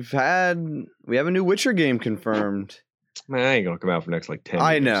we have a new Witcher game confirmed. Man, I ain't gonna come out for next like 10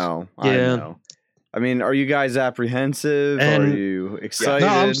 I years. know. I mean, are you guys apprehensive? Are you excited?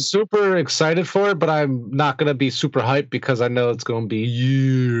 No, I'm super excited for it, but I'm not going to be super hyped because I know it's going to be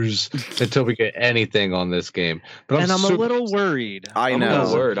years until we get anything on this game. But I'm a little worried. I know.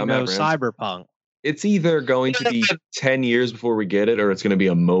 I'm Cyberpunk. It's either going to be 10 years before we get it, or it's going to be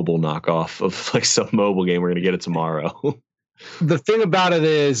a mobile knockoff of like some mobile game. We're going to get it tomorrow. The thing about it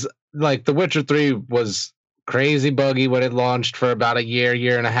is, like, The Witcher 3 was crazy buggy when it launched for about a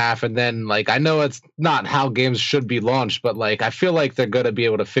year and a half, and then like I know it's not how games should be launched, but like I feel like they're going to be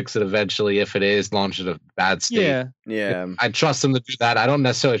able to fix it eventually if it is launched in a bad state. Yeah. I trust them to do that. I don't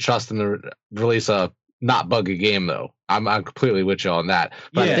necessarily trust them to release a not buggy game though. I'm completely with you on that.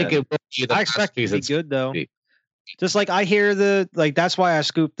 But I think it will be I expect it to be good though. Just like I hear that's why I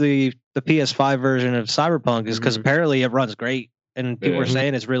scooped the PS5 version of Cyberpunk is because apparently it runs great. And people are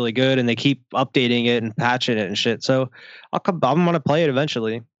saying it's really good, and they keep updating it and patching it and shit. So I'm gonna play it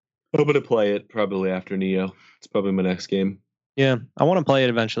eventually. I'm gonna play it probably after Neo. It's probably my next game. Yeah, I want to play it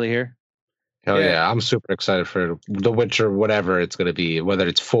eventually here. Hell yeah, I'm super excited for The Witcher, whatever it's gonna be, whether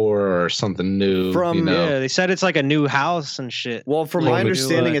it's 4 or something new. Yeah, they said it's like a new house and shit. Well, from my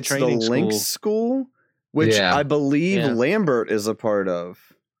understanding, it's the Lynx school, which I believe Lambert is a part of.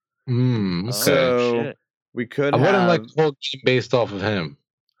 Okay. So. We could. I wouldn't like the whole game based off of him.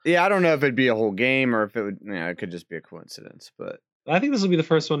 Yeah, I don't know if it'd be a whole game or if it would. It could just be a coincidence. But I think this will be the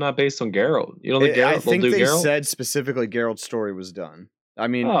first one not based on Geralt. You don't think Geralt? I think they Geralt? said specifically Geralt's story was done. I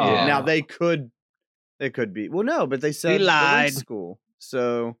mean, now they could be. Well, no, but they said he lied. The Lynx school.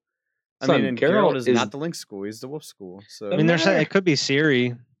 So I mean, and Geralt is not the Lynx school. He's the Wolf school. So I mean, they're saying it could be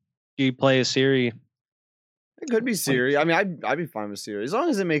Ciri. You play as Ciri. It could be Ciri. I mean, I'd be fine with Ciri as long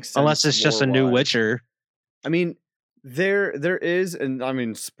as it makes sense. Unless it's just a new Witcher. I mean, there is, and I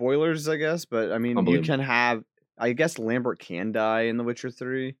mean, spoilers, I guess, but I mean, you can have, I guess Lambert can die in The Witcher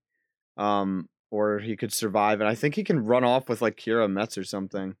 3, or he could survive, and I think he can run off with like Keira Metz or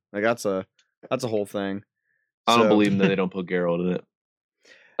something. Like that's a whole thing. I don't believe that they don't put Geralt in it.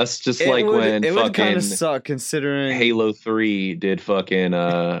 That's just like when it would kind of suck considering Halo 3 did fucking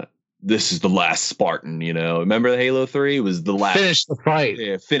this is the last Spartan, you know. Remember the Halo 3 was the last finish the fight.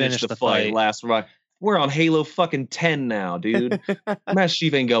 Yeah, finish the fight. Last survive. We're on Halo fucking 10 now, dude. Master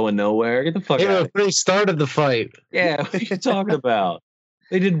Chief ain't going nowhere. Get the fuck out. Halo 3 started the fight. Yeah, what are you talking about?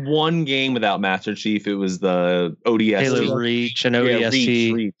 They did one game without Master Chief. It was the ODST. Halo Reach and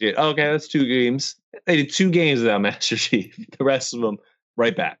ODST. Reach. Okay, that's 2 games. They did 2 games without Master Chief. The rest of them,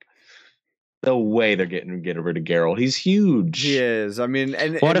 right back. No way they're getting rid of Geralt. He's huge. He is. I mean,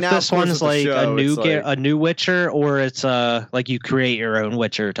 and what and if this one's like show, a new Witcher, or it's like you create your own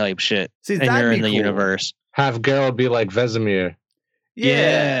Witcher type shit, and you're in the universe? Have Geralt be like Vesemir.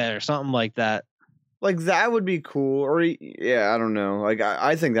 Yeah, or something like that. Like that would be cool. Or I don't know. Like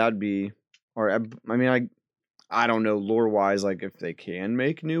I think that'd be. Or I mean, I don't know lore wise. Like if they can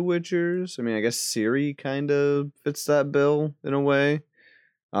make new Witchers. I mean, I guess Ciri kind of fits that bill in a way.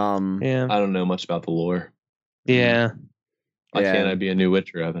 Yeah, I don't know much about the lore. Yeah. Why can't I be a new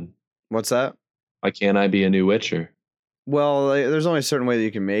Witcher, Evan? What's that? Why can't I be a new Witcher? Well, there's only a certain way that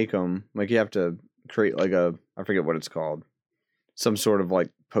you can make them. Like you have to create like I forget what it's called, some sort of like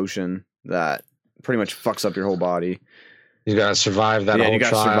potion that pretty much fucks up your whole body. You gotta survive that. Yeah, whole you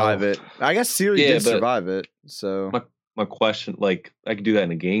gotta trial. survive it. I guess Ciri did survive it. So my question, like, I could do that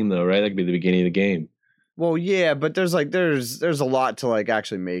in a game though, right? That could be the beginning of the game. Well, yeah, but there's a lot to like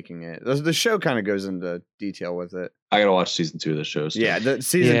actually making it. The show kind of goes into detail with it. I gotta watch season 2 of the show. Yeah, the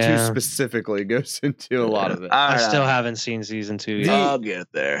season 2 specifically goes into a lot of it. I still haven't seen season 2 yet. I'll get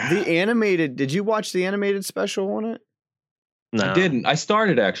there. The animated. Did you watch the animated special on it? No, I didn't. I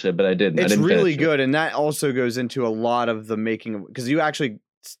started actually, but I didn't. It's really good, it. And that also goes into a lot of the making of because you actually,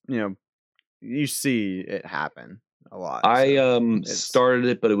 you see it happen. a lot. I started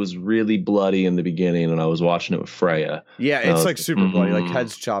it, but it was really bloody in the beginning, and I was watching it with Freya. Yeah, it's like super bloody, like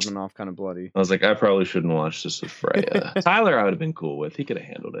heads chopping off, kind of bloody. I was like, I probably shouldn't watch this with Freya. Tyler, I would have been cool with. He could have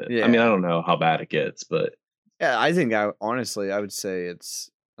handled it. Yeah. I mean, I don't know how bad it gets, but yeah, I think honestly, I would say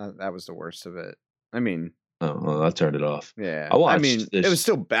it's that was the worst of it. I mean, oh, well, I turned it off. Yeah, I mean, it was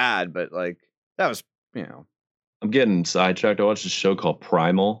still bad, but like that was, I'm getting sidetracked. I watched this show called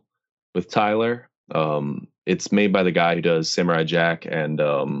Primal with Tyler. It's made by the guy who does Samurai Jack and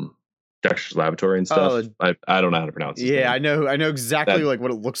Dexter's Laboratory and stuff. I don't know how to pronounce it. Yeah, name. I know exactly like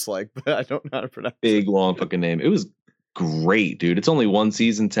what it looks like, but I don't know how to pronounce it. Big long fucking name. It was great, dude. It's only 1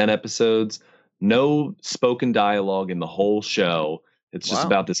 season, 10 episodes. No spoken dialogue in the whole show. It's just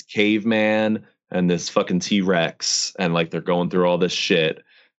about this caveman and this fucking T-Rex, and like they're going through all this shit,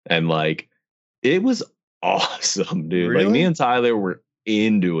 and like it was awesome, dude. Really? Like me and Tyler were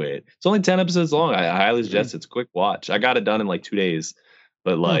into it. It's only 10 episodes long. I highly suggest it's a quick watch. I got it done in like 2 days,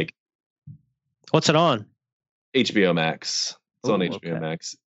 but like, what's it on? HBO Max. It's on HBO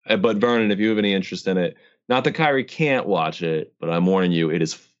Max. But Vernon, if you have any interest in it, not that Kyrie can't watch it, but I'm warning you, it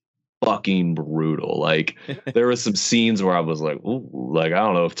is fucking brutal. Like there were some scenes where I was like, ooh, like I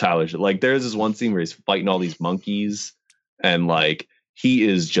don't know if Tyler should. Like there's this one scene where he's fighting all these monkeys, and like he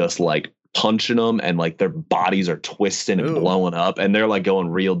is just like punching them, and like their bodies are twisting and blowing up, and they're like going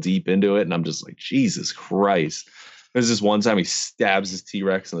real deep into it, and I'm just like, Jesus Christ. There's this one time he stabs his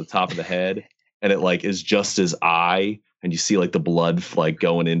T-Rex in the top of the head, and it like is just his eye, and you see like the blood like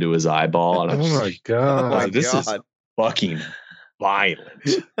going into his eyeball, and I'm just my god, this is fucking violent.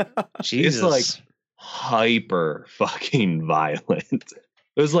 Jesus. It's like hyper fucking violent.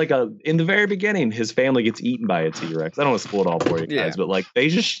 It was like in the very beginning, his family gets eaten by a T-Rex. I don't want to spoil it all for you guys, but like they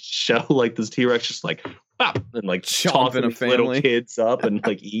just show like this T-Rex just like pop and like tossing these little kids up and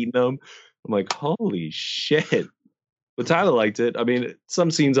like eating them. I'm like, holy shit. But Tyler liked it. I mean,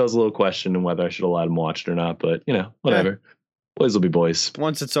 some scenes I was a little questioning whether I should have let him watch it or not, but whatever. Yeah. Boys will be boys.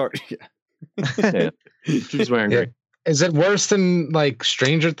 Once it's already She's wearing great. Is it worse than like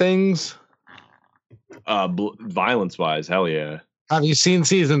Stranger Things? Violence wise, hell yeah. Have you seen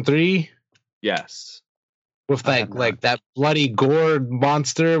season 3? Yes. With like that bloody gore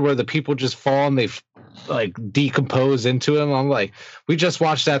monster where the people just fall and they like decompose into him. I'm like, we just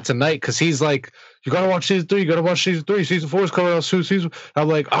watched that tonight because he's like, you gotta watch season 3. You gotta watch season 3. Season 4 is coming out soon. I'm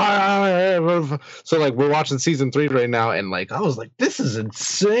like, so like we're watching season 3 right now, and like I was like, this is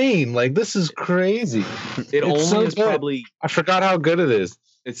insane. Like this is crazy. Probably. I forgot how good it is.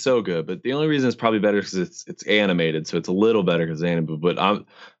 It's so good, but the only reason it's probably better is because it's animated, so it's a little better because it's animated. But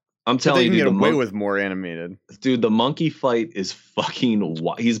I'm telling you, get away with more animated. Dude, the monkey fight is fucking.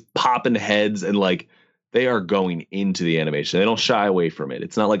 He's popping heads, and like they are going into the animation. They don't shy away from it.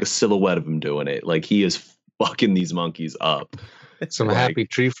 It's not like a silhouette of him doing it. Like he is fucking these monkeys up. Some like, Happy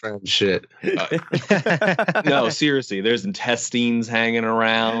Tree Friend shit. No, seriously, there's intestines hanging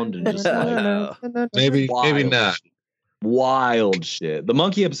around and just like maybe not. Wild shit. The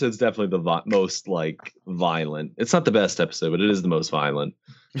monkey episode is definitely the most like violent. It's not the best episode, but it is the most violent.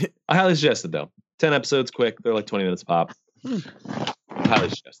 I highly suggest it though. 10 episodes, quick. They're like 20 minutes pop. Highly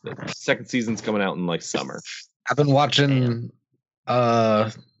suggest it. Second season's coming out in like summer. I've been watching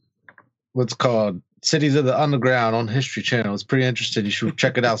what's called Cities of the Underground on History Channel. It's pretty interesting. You should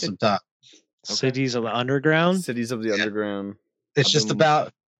check it out sometime. Okay. Cities of the Underground? Cities of the Underground. It's just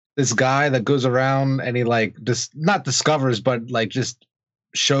about this guy that goes around and he like not discovers, but like just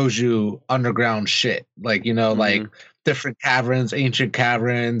shows you underground shit. Like, like different caverns, ancient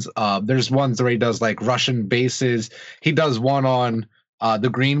caverns. There's ones where he does like Russian bases. He does one on the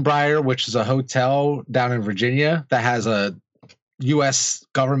Greenbrier, which is a hotel down in Virginia that has a U.S.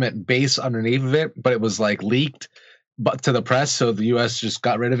 government base underneath of it, but it was like leaked but to the press, so the U.S. just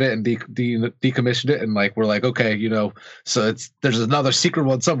got rid of it and decommissioned it, and like we're like, okay, so there's another secret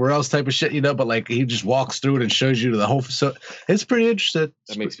one somewhere else type of shit, but like he just walks through it and shows you the whole. So it's pretty interesting.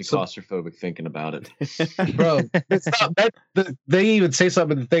 That makes me claustrophobic thinking about it, bro. It's not meant. They even say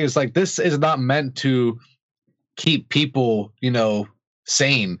something. The thing is like this is not meant to keep people,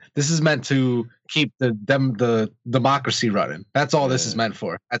 sane. This is meant to keep the democracy running. That's all this is meant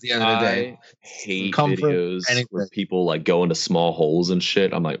for. At the end of the day, I hate videos where people like go into small holes and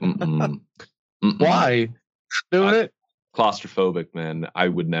shit. I'm like, why doing it? Claustrophobic, man.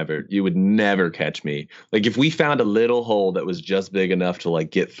 You would never catch me. Like if we found a little hole that was just big enough to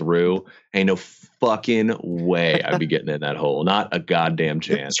like get through, ain't no fucking way I'd be getting in that hole. Not a goddamn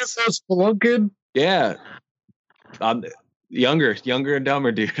chance. You're so spelunking? Yeah. Younger and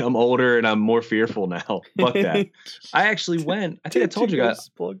dumber, dude. I'm older and I'm more fearful now. Fuck that. I actually went. I think I told you guys.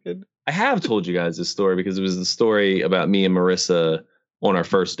 I have told you guys this story because it was the story about me and Marissa on our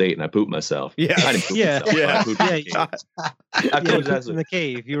first date, and I pooped myself. Yeah, I didn't poop myself. I've told you that in the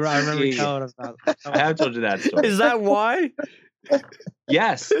cave. I remember telling us about. I have told you that story. Is that why?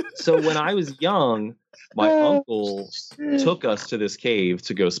 Yes. So when I was young, my uncle took us to this cave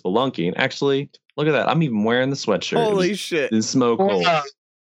to go spelunking. Actually, look at that. I'm even wearing the sweatshirt. Holy shit. In smoke holes.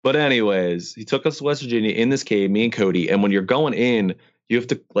 But anyways, he took us to West Virginia in this cave, me and Cody. And when you're going in, you have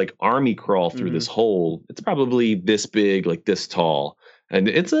to like army crawl through this hole. It's probably this big, like this tall. And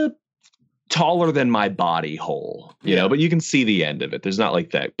it's a taller than my body hole, you know, but you can see the end of it. There's not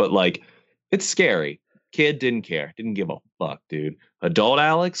like that. But like, it's scary. Kid didn't care. Didn't give a fuck, dude. Adult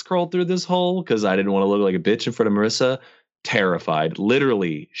Alex crawled through this hole because I didn't want to look like a bitch in front of Marissa. Terrified.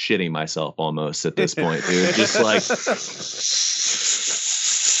 Literally shitting myself almost at this point, dude. Just like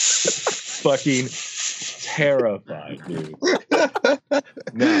fucking terrified, dude.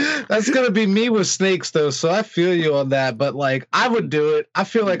 No. That's gonna be me with snakes though, so I feel you on that. But like, I would do it. I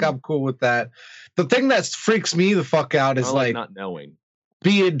feel like I'm cool with that. The thing that freaks me the fuck out is like not knowing,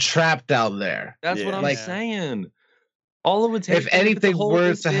 being trapped out there. That's what I'm saying. All it would take, if anything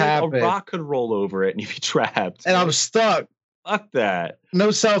were to happen, a rock could roll over it and you'd be trapped. And I'm stuck. Fuck that. No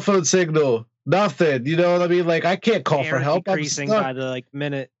cell phone signal. Nothing. You know what I mean? Like, I can't call for help. Increasing by the like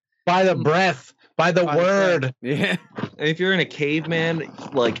minute. By the breath. By the word. Yeah. And if you're in a cave, man,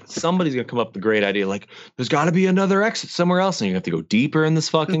 like somebody's gonna come up with a great idea. Like, there's got to be another exit somewhere else, and you have to go deeper in this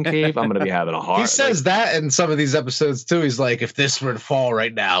fucking cave. I'm gonna be having a hard. He says that in some of these episodes too. He's like, if this were to fall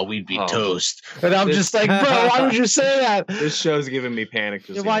right now, we'd be toast. And I'm just like, bro, why would you say that? This show's giving me panic.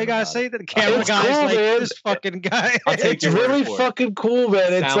 Why you gotta say that? The camera guy's cool, like man. This fucking guy. It's really fucking cool,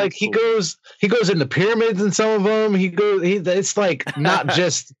 man. It's like he goes into pyramids in some of them. It's like not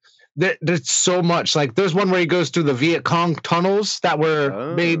just. There's so much. Like, there's one where he goes through the Viet Cong tunnels that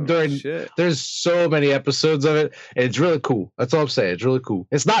were made during. Shit. There's so many episodes of it, and it's really cool. That's all I'm saying. It's really cool.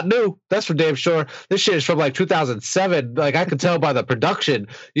 It's not new. That's for damn sure. This shit is from like 2007. Like, I could tell by the production.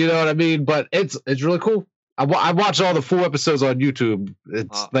 You know what I mean? But it's really cool. I watched all the full episodes on YouTube.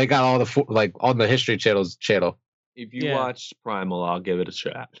 They got all the like on the History Channel's channel. If you watch Primal, I'll give it a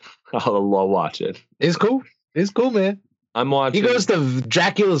shot. I'll watch it. It's cool. It's cool, man. I'm watching. He goes to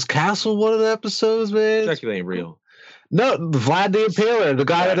Dracula's castle one of the episodes, man. Dracula ain't real. No, Vlad the Impaler, the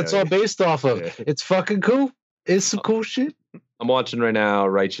guy that it's all based off of. Yeah. It's fucking cool. It's some cool shit. I'm watching right now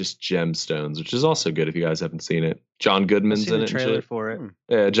Righteous Gemstones, which is also good if you guys haven't seen it. John Goodman's in it. Trailer for it.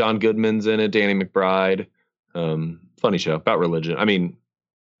 Yeah, John Goodman's in it. Danny McBride. Funny show about religion. I mean,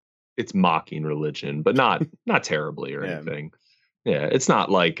 it's mocking religion, but not terribly or anything. Yeah, it's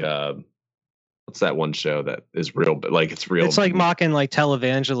not like what's that one show that is real, but like it's real. It's like mocking like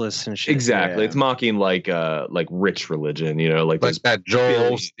televangelists and shit. Exactly. Yeah. It's mocking like rich religion, you know, like that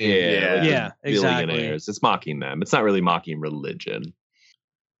Joel. Exactly. Billionaires. It's mocking them. It's not really mocking religion.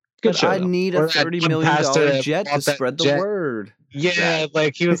 Good show. I need a $30 million jet to spread the word. Yeah,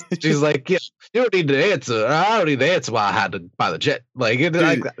 like she's like, yeah, you don't need to answer. I don't need to answer why I had to buy the jet. Like, dude,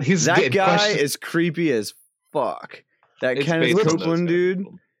 that guy is creepy as fuck. That Kenneth Copeland dude.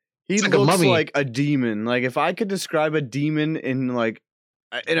 He looks like a demon. Like, if I could describe a demon in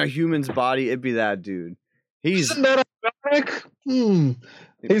a human's body, it'd be that dude. He's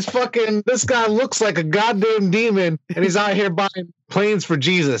He's fucking. This guy looks like a goddamn demon, and he's out here buying planes for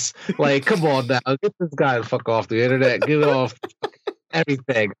Jesus. Like, come on now, get this guy the fuck off the internet. Get it off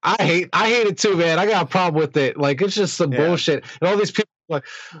everything. I hate it too, man. I got a problem with it. Like, it's just some bullshit, and all these people are like,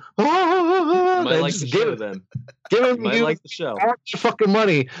 might like the show then. Give him like the show. I want your fucking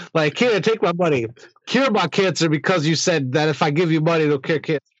money. Like, kid, take my money. Cure my cancer because you said that if I give you money, it'll cure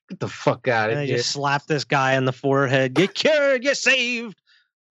cancer. Get the fuck out of here. Just slap this guy in the forehead. Get cured. Get saved.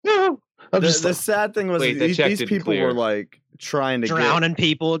 The sad thing was these people were like trying to drowning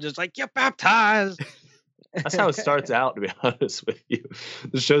people, just like, get baptized. That's how it starts out, to be honest with you.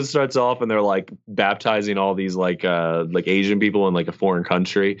 The show starts off and they're like baptizing all these like Asian people in like a foreign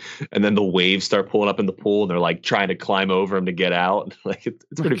country, and then the waves start pulling up in the pool and they're like trying to climb over them to get out. Like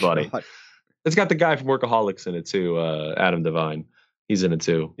it's pretty funny. God. It's got the guy from Workaholics in it too, Adam Devine. He's in it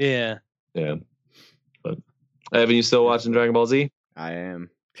too. Yeah. But Evan, you still watching Dragon Ball Z? I am.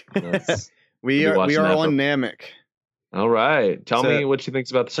 we are on Namek. All right. Tell me what she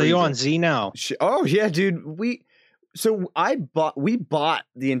thinks about the. So you're on Z now? Oh yeah, dude. We bought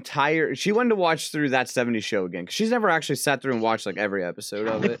the entire. She wanted to watch through that 70s show again because she's never actually sat through and watched like every episode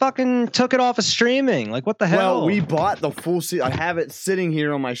of it. They fucking took it off of streaming. Like, what the hell? Well, we bought the full season. I have it sitting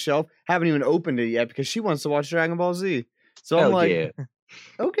here on my shelf. Haven't even opened it yet because she wants to watch Dragon Ball Z. So I'm like,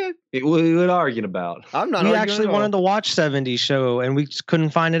 okay. What are you arguing about? I'm not. We actually wanted to watch 70s show and we just couldn't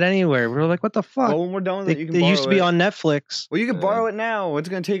find it anywhere. We were like, what the fuck? Well, when we're done with it, you can they used to be on Netflix. Well, you can borrow it now. It's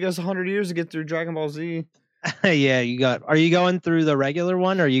going to take us 100 years to get through Dragon Ball Z. Yeah, are you going through the regular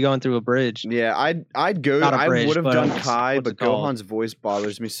one or are you going through a bridge? Yeah, I'd go. I would have done Kai, but Gohan's voice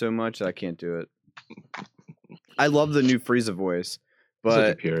bothers me so much that I can't do it. I love the new Frieza voice, but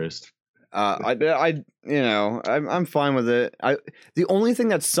such a purist. I'm fine with it. The only thing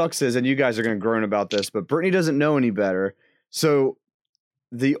that sucks is, and you guys are going to groan about this, but Brittany doesn't know any better. So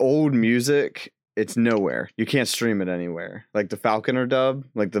the old music, it's nowhere. You can't stream it anywhere. Like the Falconer dub,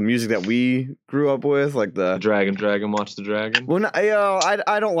 like the music that we grew up with, like the Dragon, Watch the Dragon. Well,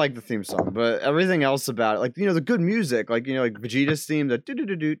 I don't like the theme song, but everything else about it, like the good music, like like Vegeta's theme, the do do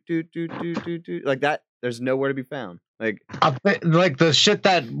do do do do do do like that. There's nowhere to be found. Like the shit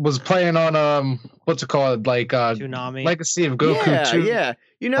that was playing on what's it called? Like Toonami. Legacy of Goku. Yeah.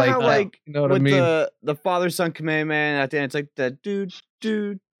 You know how with what I mean? the father son Kamehameha at the end, it's like that do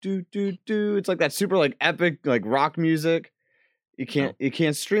do do do do. It's like that super like epic like rock music. You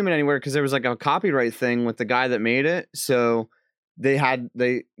can't stream it anywhere because there was like a copyright thing with the guy that made it. So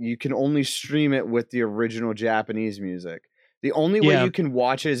you can only stream it with the original Japanese music. The only way you can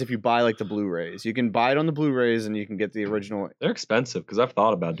watch it is if you buy like the Blu-rays. You can buy it on the Blu-rays and you can get the original. They're expensive because I've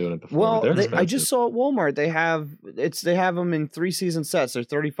thought about doing it before. Well, I just saw at Walmart. They have them in 3-season sets. They're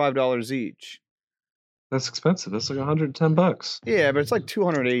 $35 each. That's expensive. That's like $110. Yeah, but it's like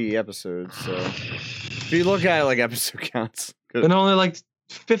 280 episodes. So if you look at it like episode counts, and only like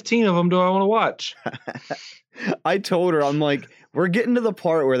 15 of them do I want to watch. I told her, I'm like, we're getting to the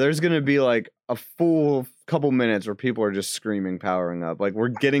part where there's gonna be like a full couple minutes where people are just screaming, powering up. Like we're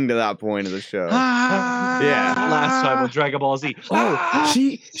getting to that point of the show. Yeah. Last time with Dragon Ball Z. Oh,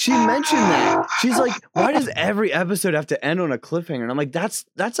 she mentioned that. She's like, why does every episode have to end on a cliffhanger? And I'm like, that's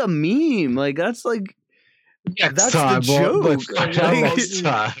a meme. Like that's like that's the joke.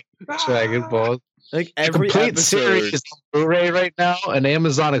 Dragon Ball. Like every complete episode. Series is on Blu-ray right now, an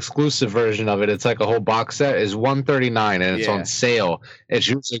Amazon exclusive version of it. It's like a whole box set is $139 and it's on sale. It's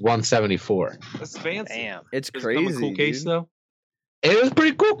usually $174. That's fancy. Damn, it's crazy. A cool case though. It is a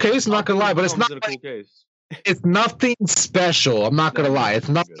pretty cool case. I'm not gonna lie, but it's not a cool case. It's nothing special. I'm not gonna lie. It's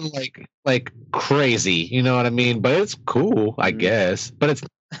nothing like crazy. You know what I mean? But it's cool, I guess. But it's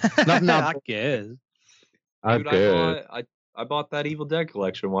nothing. I guess. Dude, I bought that Evil Dead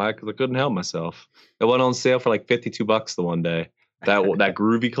collection. Why? Because I couldn't help myself. It went on sale for like $52 the one day. That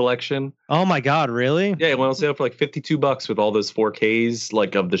Groovy collection. Oh my God, really? Yeah, it went on sale for like $52 with all those 4Ks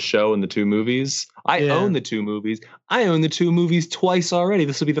like of the show and the 2 movies. I own the 2 movies. I own the 2 movies twice already.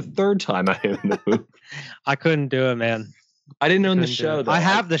 This will be the 3rd time I own the movie. I couldn't do it, man. I didn't own the show though. I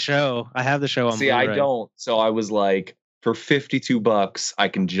have the show. I have the show on Blu-ray. I don't. So I was like, for $52, I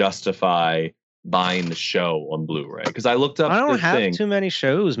can justify buying the show on Blu-ray because I looked up. I don't have too many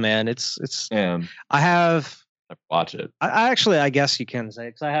shows, man. It's. I watch it. I guess you can say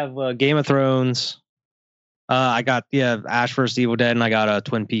because I have Game of Thrones. I got Ash vs. Evil Dead, and I got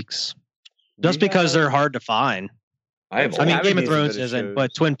Twin Peaks. Just because they're hard to find. Game of Thrones isn't,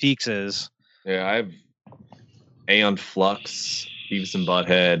 but Twin Peaks is. Yeah, I have Aeon Flux, Beavis and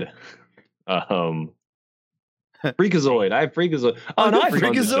Butthead, Freakazoid. I have Freakazoid. Oh, no,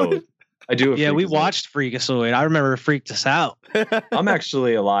 Freakazoid. I do. Yeah, we watched Freakazoid. I remember it freaked us out. I'm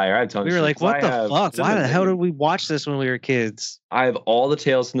actually a liar. I have tons. We were like, "What the fuck? Why the hell did we watch this when we were kids?" I have all the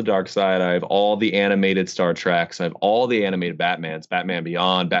Tales from the Dark Side. I have all the animated Star Treks. I have all the animated Batmans, Batman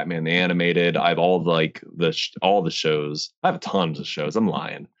Beyond, Batman the Animated. I have all all the shows. I have tons of shows. I'm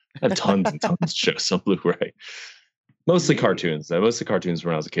lying. I have tons and tons of shows on Blu-ray. Mostly cartoons, though. Mostly cartoons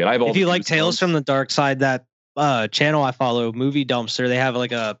when I was a kid. I have all. If you like Tales from the Dark Side, that channel I follow, Movie Dumpster, they have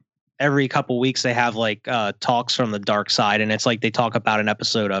like every couple weeks they have like talks from the dark side, and it's like they talk about an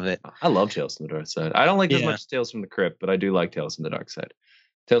episode of it. I love Tales from the Dark Side. I don't like as much Tales from the Crypt, but I do like Tales from the Dark Side.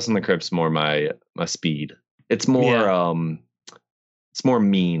 Tales from the Crypt's more my speed. It's more it's more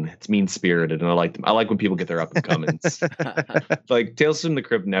mean. It's mean spirited, and I like them. I like when people get their up and comings. Like Tales from the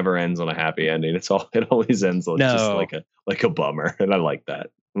Crypt never ends on a happy ending. It always ends on just like a bummer, and I like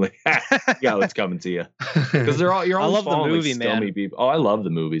that. Like, yeah, what's coming to you? Because you're all. I love the movie, man. People. Oh, I love the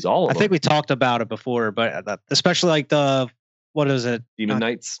movies. All of them. I think we talked about it before, but especially like what is it? Demon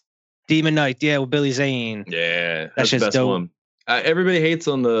Knights. Demon Knight, yeah, with Billy Zane. Yeah, that's the best dope. One. Everybody hates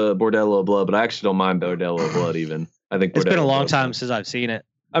on the Bordello of Blood, but I actually don't mind Bordello of Blood even. I think it's been a long time since I've seen it.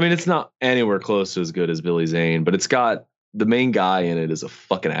 I mean, it's not anywhere close to as good as Billy Zane, but it's got the main guy in it is a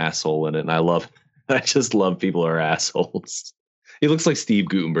fucking asshole in it, and I just love people who are assholes. He looks like Steve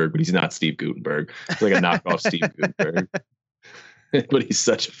Guttenberg, but he's not Steve Guttenberg. He's like a knockoff Steve Guttenberg. But he's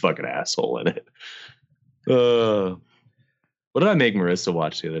such a fucking asshole in it. What did I make Marissa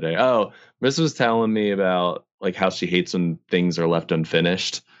watch the other day? Oh, Marissa was telling me about like how she hates when things are left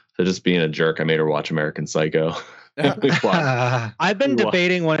unfinished. So just being a jerk, I made her watch American Psycho. I've been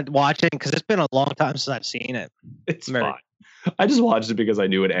debating watching because it's been a long time since I've seen it. It's fine. I just watched it because I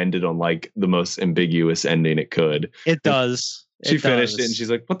knew it ended on like the most ambiguous ending it could. It does. She finished it and she's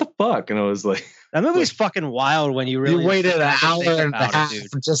like, "What the fuck?" And I was like, "That movie's fucking wild." When you really waited an hour and a half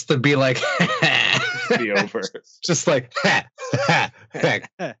just to be like, "Be over." Just like,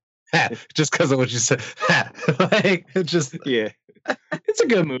 just because of what you said. Like, it just it's a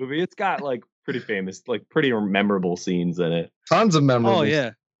good movie. It's got like pretty famous, like pretty memorable scenes in it. Tons of memorable. Oh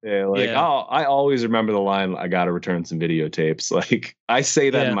yeah. Yeah, like I always remember the line, "I gotta return some videotapes." Like I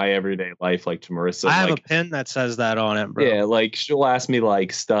say that in my everyday life, like to Marissa. I have a pin that says that on it, bro. Yeah, like she'll ask me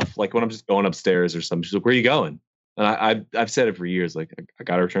like stuff like when I'm just going upstairs or something. She's like, "Where are you going?" And I've said it for years, like I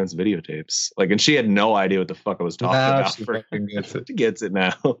gotta return some videotapes. Like, and she had no idea what the fuck I was talking about. She gets it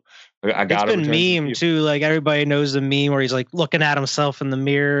now. I got it. It's been meme too. Like everybody knows the meme where he's like looking at himself in the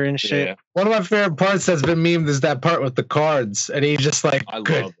mirror and shit. Yeah. One of my favorite parts that's been memed is that part with the cards, and he's just like, I love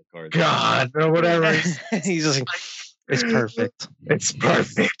the cards. God, or whatever. He's just like, it's perfect. It's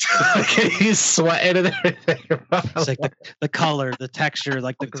perfect. He's sweating and everything. It's like the color, the texture,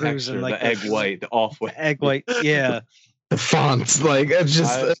 like the grooves and like the egg white, the off white. Egg white, yeah. The fonts, like it's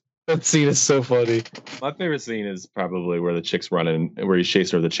just that scene is so funny. My favorite scene is probably where the chick's running, where he's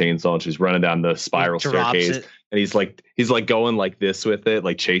chasing her with the chainsaw, and she's running down the spiral staircase, and he's like going like this with it,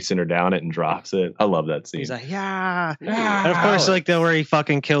 like chasing her down it, and drops it. I love that scene. He's like, yeah. And of course, like where he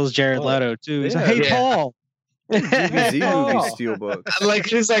fucking kills Jared Leto too. He's like, hey, Paul. movie steelbook. Like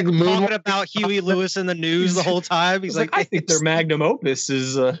he's like talking about Huey Lewis in the news the whole time. He's like, I think their magnum opus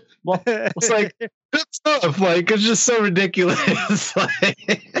is well, it's like good stuff. Like it's just so ridiculous. Like,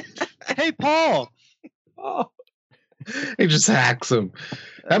 hey, Paul. Oh. He just hacks him.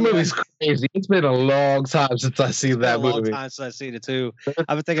 That movie's crazy. It's been a long time since I seen that movie. A long time since I've seen it too.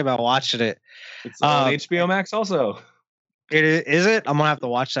 I've been thinking about watching it. It's on HBO Max also. Is it? I'm gonna have to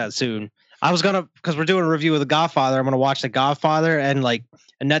watch that soon. I was gonna, because we're doing a review of The Godfather. I'm gonna watch The Godfather, and like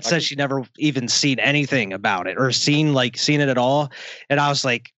Annette says she never even seen anything about it or seen it at all. And I was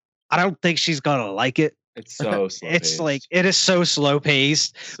like, I don't think she's gonna like it. It's so slow. It's like it is so slow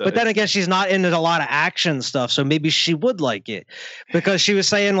paced. But then again, she's not into a lot of action stuff, so maybe she would like it. Because she was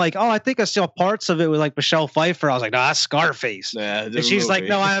saying like, "Oh, I think I saw parts of it with like Michelle Pfeiffer." I was like, "No, that's Scarface." Yeah, and she's like,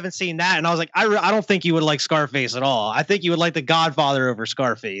 "No, I haven't seen that." And I was like, "I don't think you would like Scarface at all. I think you would like The Godfather over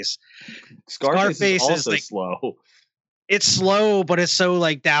Scarface." Scarface is also like, slow. It's slow, but it's so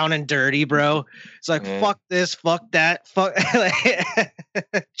like down and dirty, bro. It's like fuck this, fuck that, fuck.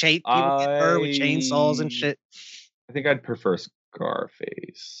 People get her with chainsaws and shit. I think I'd prefer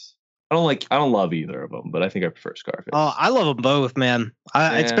Scarface. I don't love either of them, but I think I prefer Scarface. Oh, I love them both, man.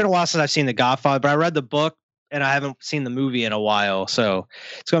 It's been a while since I've seen The Godfather, but I read the book and I haven't seen the movie in a while, so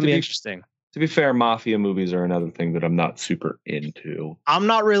it's gonna be interesting. To be fair, mafia movies are another thing that I'm not super into. I'm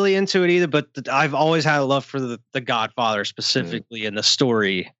not really into it either, but I've always had a love for the Godfather specifically in the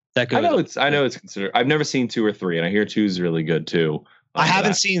story that goes. I know it's considered. I've never seen 2 or 3, and I hear 2 is really good too. I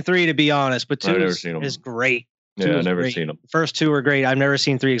haven't seen 3 to be honest, but 2 is great. Yeah, I've never seen them. The first 2 are great. I've never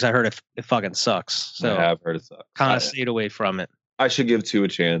seen 3 because I heard it fucking sucks. So I have heard it sucks. Kind of stayed away from it. I should give 2 a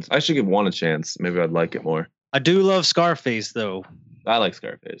chance. I should give 1 a chance. Maybe I'd like it more. I do love Scarface though. I like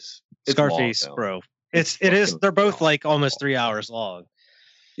Scarface. Scarface, bro. It is. They're both like almost 3 hours long.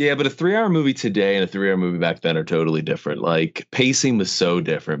 Yeah, but a 3-hour movie today and a 3-hour movie back then are totally different. Like pacing was so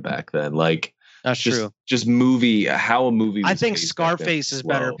different back then. Like that's true. Just how a movie. I think Scarface is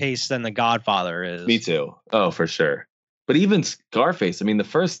better paced than The Godfather is. Me too. Oh, for sure. But even Scarface, I mean, the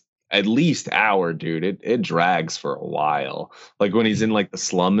first at least hour, dude, it drags for a while. Like when he's in like the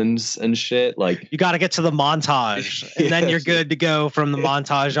slums and shit. Like you got to get to the montage, and then you're good to go from the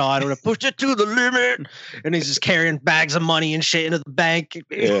montage on. To push it to the limit, and he's just carrying bags of money and shit into the bank.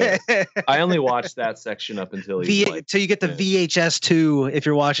 Yeah. I only watched that section up until till you get the VHS 2 if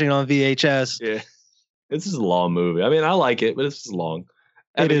you're watching on VHS. Yeah, this is a long movie. I mean, I like it, but it's just long.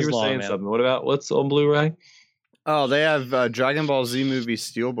 It is you were long, saying man. something. What about what's on Blu-ray? Oh, they have Dragon Ball Z movie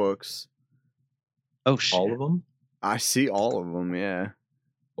steelbooks. Oh shit! All of them? I see all of them. Yeah.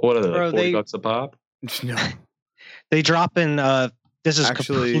 What are they? Like $40 a pop? No. They drop in. This is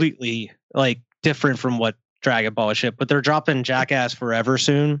completely like different from what Dragon Ball ship, but they're dropping Jackass Forever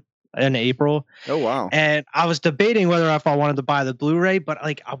soon. in April. Oh wow! And I was debating whether or if I wanted to buy the Blu-ray, but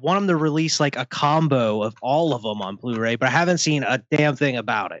like I want them to release like a combo of all of them on Blu-ray, but I haven't seen a damn thing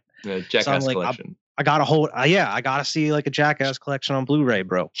about it. Jackass collection. I gotta hold. I gotta see like a Jackass collection on Blu-ray,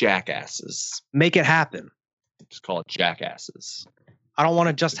 bro. Jackasses. Make it happen. Just call it Jackasses. I don't want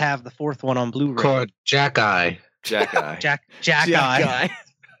to just have the fourth one on Blu-ray. Call it Jack-Eye. Jack-Eye. Jack-Eye.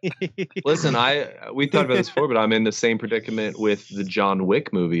 Listen, we thought about this before, but I'm in the same predicament with the John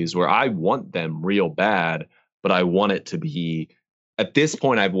Wick movies where I want them real bad, but I want it to be. At this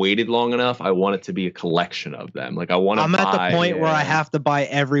point, I've waited long enough. I want it to be a collection of them. Like I'm at the point where I have to buy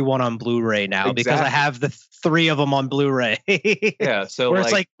everyone on Blu-ray now because I have the 3 of them on Blu-ray. Yeah, so where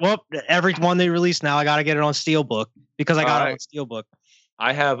it's like, well, every one they release now, I got to get it on Steelbook because I got it on Steelbook.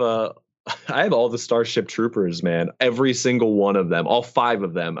 I have all the Starship Troopers, man. Every single one of them, all 5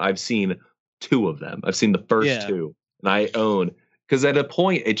 of them. I've seen 2 of them. I've seen the first 2, and I own. Because at a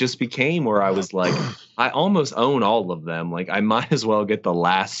point, it just became where I was like, I almost own all of them. Like, I might as well get the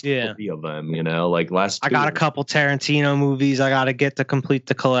last 3 of them, like last 2. I got a couple Tarantino movies I got to get to complete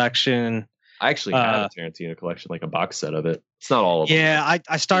the collection. I actually have a Tarantino collection, like a box set of it. It's not all of them. Yeah,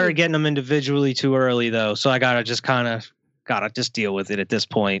 I started getting them individually too early, though. So I got to just just deal with it at this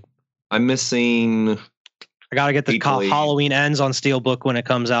point. I'm missing... I got to get the Halloween Ends on Steelbook when it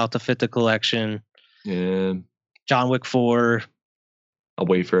comes out to fit the collection. Yeah. John Wick 4... I'll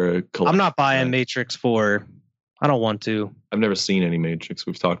wait for a collection. I'm not buying Matrix 4. I don't want to. I've never seen any Matrix.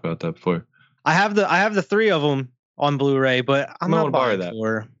 We've talked about that before. I have the 3 of them on Blu-ray, but I'm not buying that.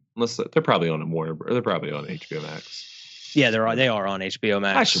 4. Unless they're probably on they're probably on HBO Max. Yeah, they are on HBO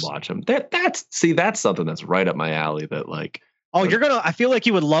Max. I should watch them. That's something that's right up my alley. That like. Oh, I feel like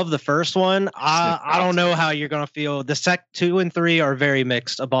you would love the first one. I don't know how you're gonna feel. The 2 and 3 are very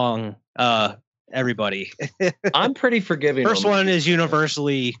mixed among everybody. I'm pretty forgiving. First one is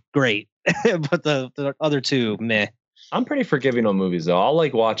universally great, but the other 2, meh. I'm pretty forgiving on movies though. I'll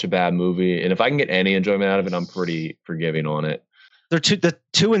like watch a bad movie, and if I can get any enjoyment out of it, I'm pretty forgiving on it. The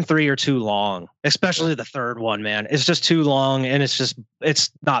 2 and 3 are too long, especially the third one, man. It's just too long, and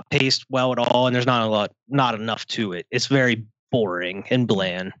it's not paced well at all, and there's not enough to it. It's very boring and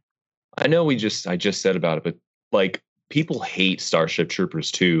bland. I know I just said about it, but like people hate Starship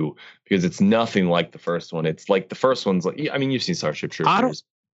Troopers 2 because it's nothing like the first one. It's like the first one's like, I mean, you've seen Starship Troopers.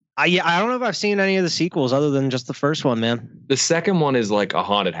 I don't know if I've seen any of the sequels other than just the first one, man. The second one is like a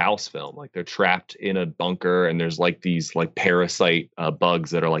haunted house film. Like they're trapped in a bunker and there's like these like parasite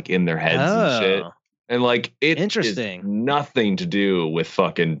bugs that are like in their heads and shit. And like it is nothing to do with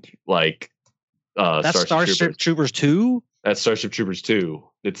fucking like that's Starship Troopers 2? That's Starship Troopers 2.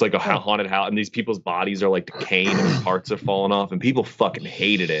 It's like a haunted house, and these people's bodies are like decaying and parts are falling off, and people fucking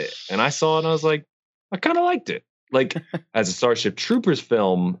hated it. And I saw it and I was like, I kind of liked it. Like as a Starship Troopers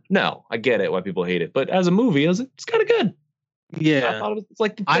film, no, I get it why people hate it, but as a movie, it's kind of good. Yeah, I thought it was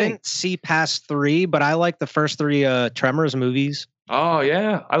like the thing. I didn't see past 3, but I like the first 3 Tremors movies. Oh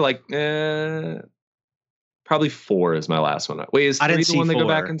yeah, I like probably 4 is my last one. Wait, is 3 the one they go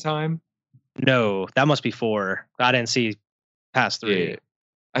back in time? No, that must be 4. I didn't see past 3. Yeah.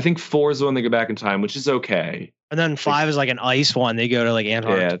 I think 4 is the one they go back in time, which is okay. And then 5 is like an ice one. They go to like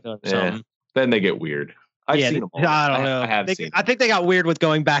Antarctica or something. Yeah. Then they get weird. I've seen them all. I don't know. I think they got weird with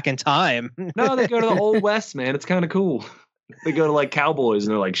going back in time. No, they go to the Old West, man. It's kind of cool. They go to like cowboys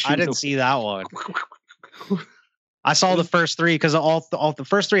and they're like shooting. I didn't see that one. I saw the first 3 because all the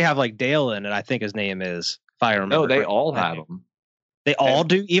first 3 have like Dale in it. I think his name is. If I remember. No, they all have them. They all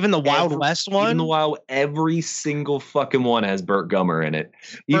do? Even the Wild West one? Every single fucking one has Burt Gummer in it.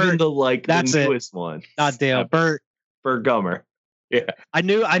 Even the newest one. Not Dale. Burt Gummer. Yeah. I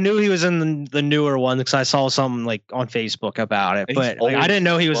knew he was in the newer one because I saw something like on Facebook about it. But like, I didn't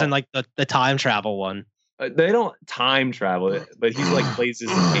know he was in like the time travel one. They don't time travel it, but he's like plays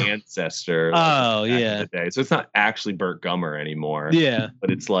his ancestor. Oh yeah. So it's not actually Burt Gummer anymore. Yeah. But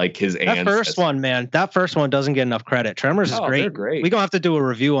it's like his ancestor. That first one, man. That first one doesn't get enough credit. Tremors is great. They're great. We're gonna have to do a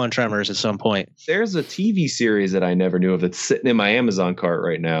review on Tremors at some point. There's a TV series that I never knew of that's sitting in my Amazon cart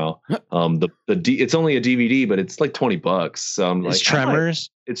right now. It's only a DVD, but it's like $20. So I'm like, it's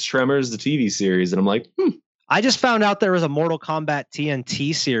Tremors. It's Tremors, the TV series, and I'm like, I just found out there was a Mortal Kombat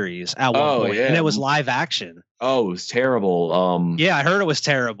TNT series at one point, and it was live action. Oh, it was terrible. Yeah, I heard it was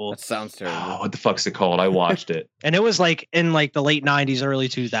terrible. That sounds terrible. Oh, what the fuck's it called? I watched it. And it was like in like the late 90s, early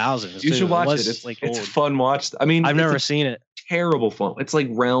 2000s. You should watch it. It's a fun watch. I mean, I've never seen it. Terrible fun. It's like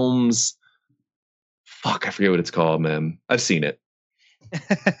Realms. Fuck, I forget what it's called, man. I've seen it.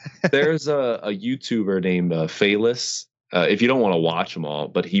 There's a YouTuber named Phaelus. If you don't want to watch them all,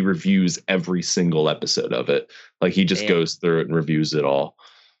 but he reviews every single episode of it. Like he just goes through it and reviews it all.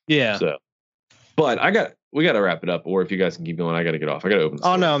 Yeah. So, but we got to wrap it up. Or if you guys can keep going, I got to get off. I got to open.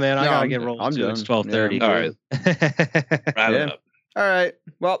 Oh no, man! I gotta get rolling. I'm done. It's 12:30. Yeah. All right. Wrap it up. All right.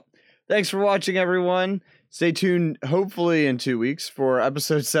 Well, thanks for watching, everyone. Stay tuned. Hopefully, in 2 weeks for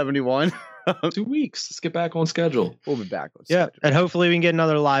episode 71. 2 weeks. Let's get back on schedule. We'll be back on schedule. And hopefully we can get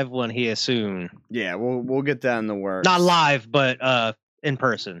another live one here soon. Yeah, we'll get that in the works. Not live, but in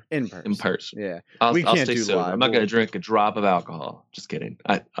person. In person. Yeah. I'll can't do sober. Live. I'm not going to drink a drop of alcohol. Just kidding.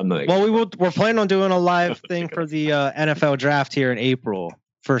 I'm not. Well, we're planning on doing a live thing for the NFL draft here in April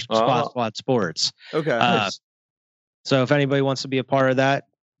for Squad Sports. Okay. Nice. So if anybody wants to be a part of that,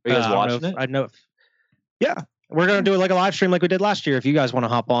 are you guys watching it? I know. Yeah, we're going to do it like a live stream like we did last year. If you guys want to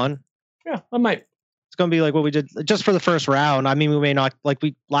hop on. Yeah, I might. It's going to be like what we did just for the first round. I mean, we may not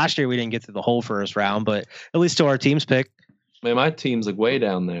last year we didn't get through the whole first round, but at least to our team's pick. Man, my team's like way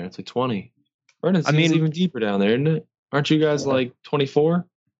down there. It's like 20. Vernon's even deeper down there, isn't it? Aren't you guys like 24?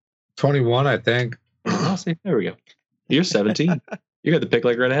 21, I think. I'll see. There we go. You're 17. You got the pick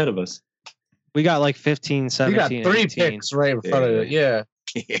like right ahead of us. We got like 15, 17. You got 3 picks right in front of it. Yeah.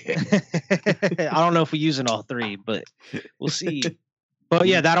 I don't know if we're using all 3, but we'll see. But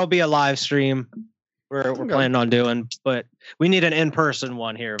yeah, that'll be a live stream we're planning on doing. But we need an in-person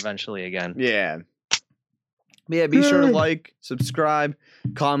one here eventually again. Yeah. Yeah, be sure to like, subscribe,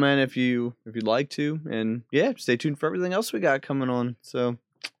 comment if you'd like to. And yeah, stay tuned for everything else we got coming on. So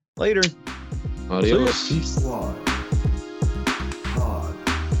later. Adios. Peace.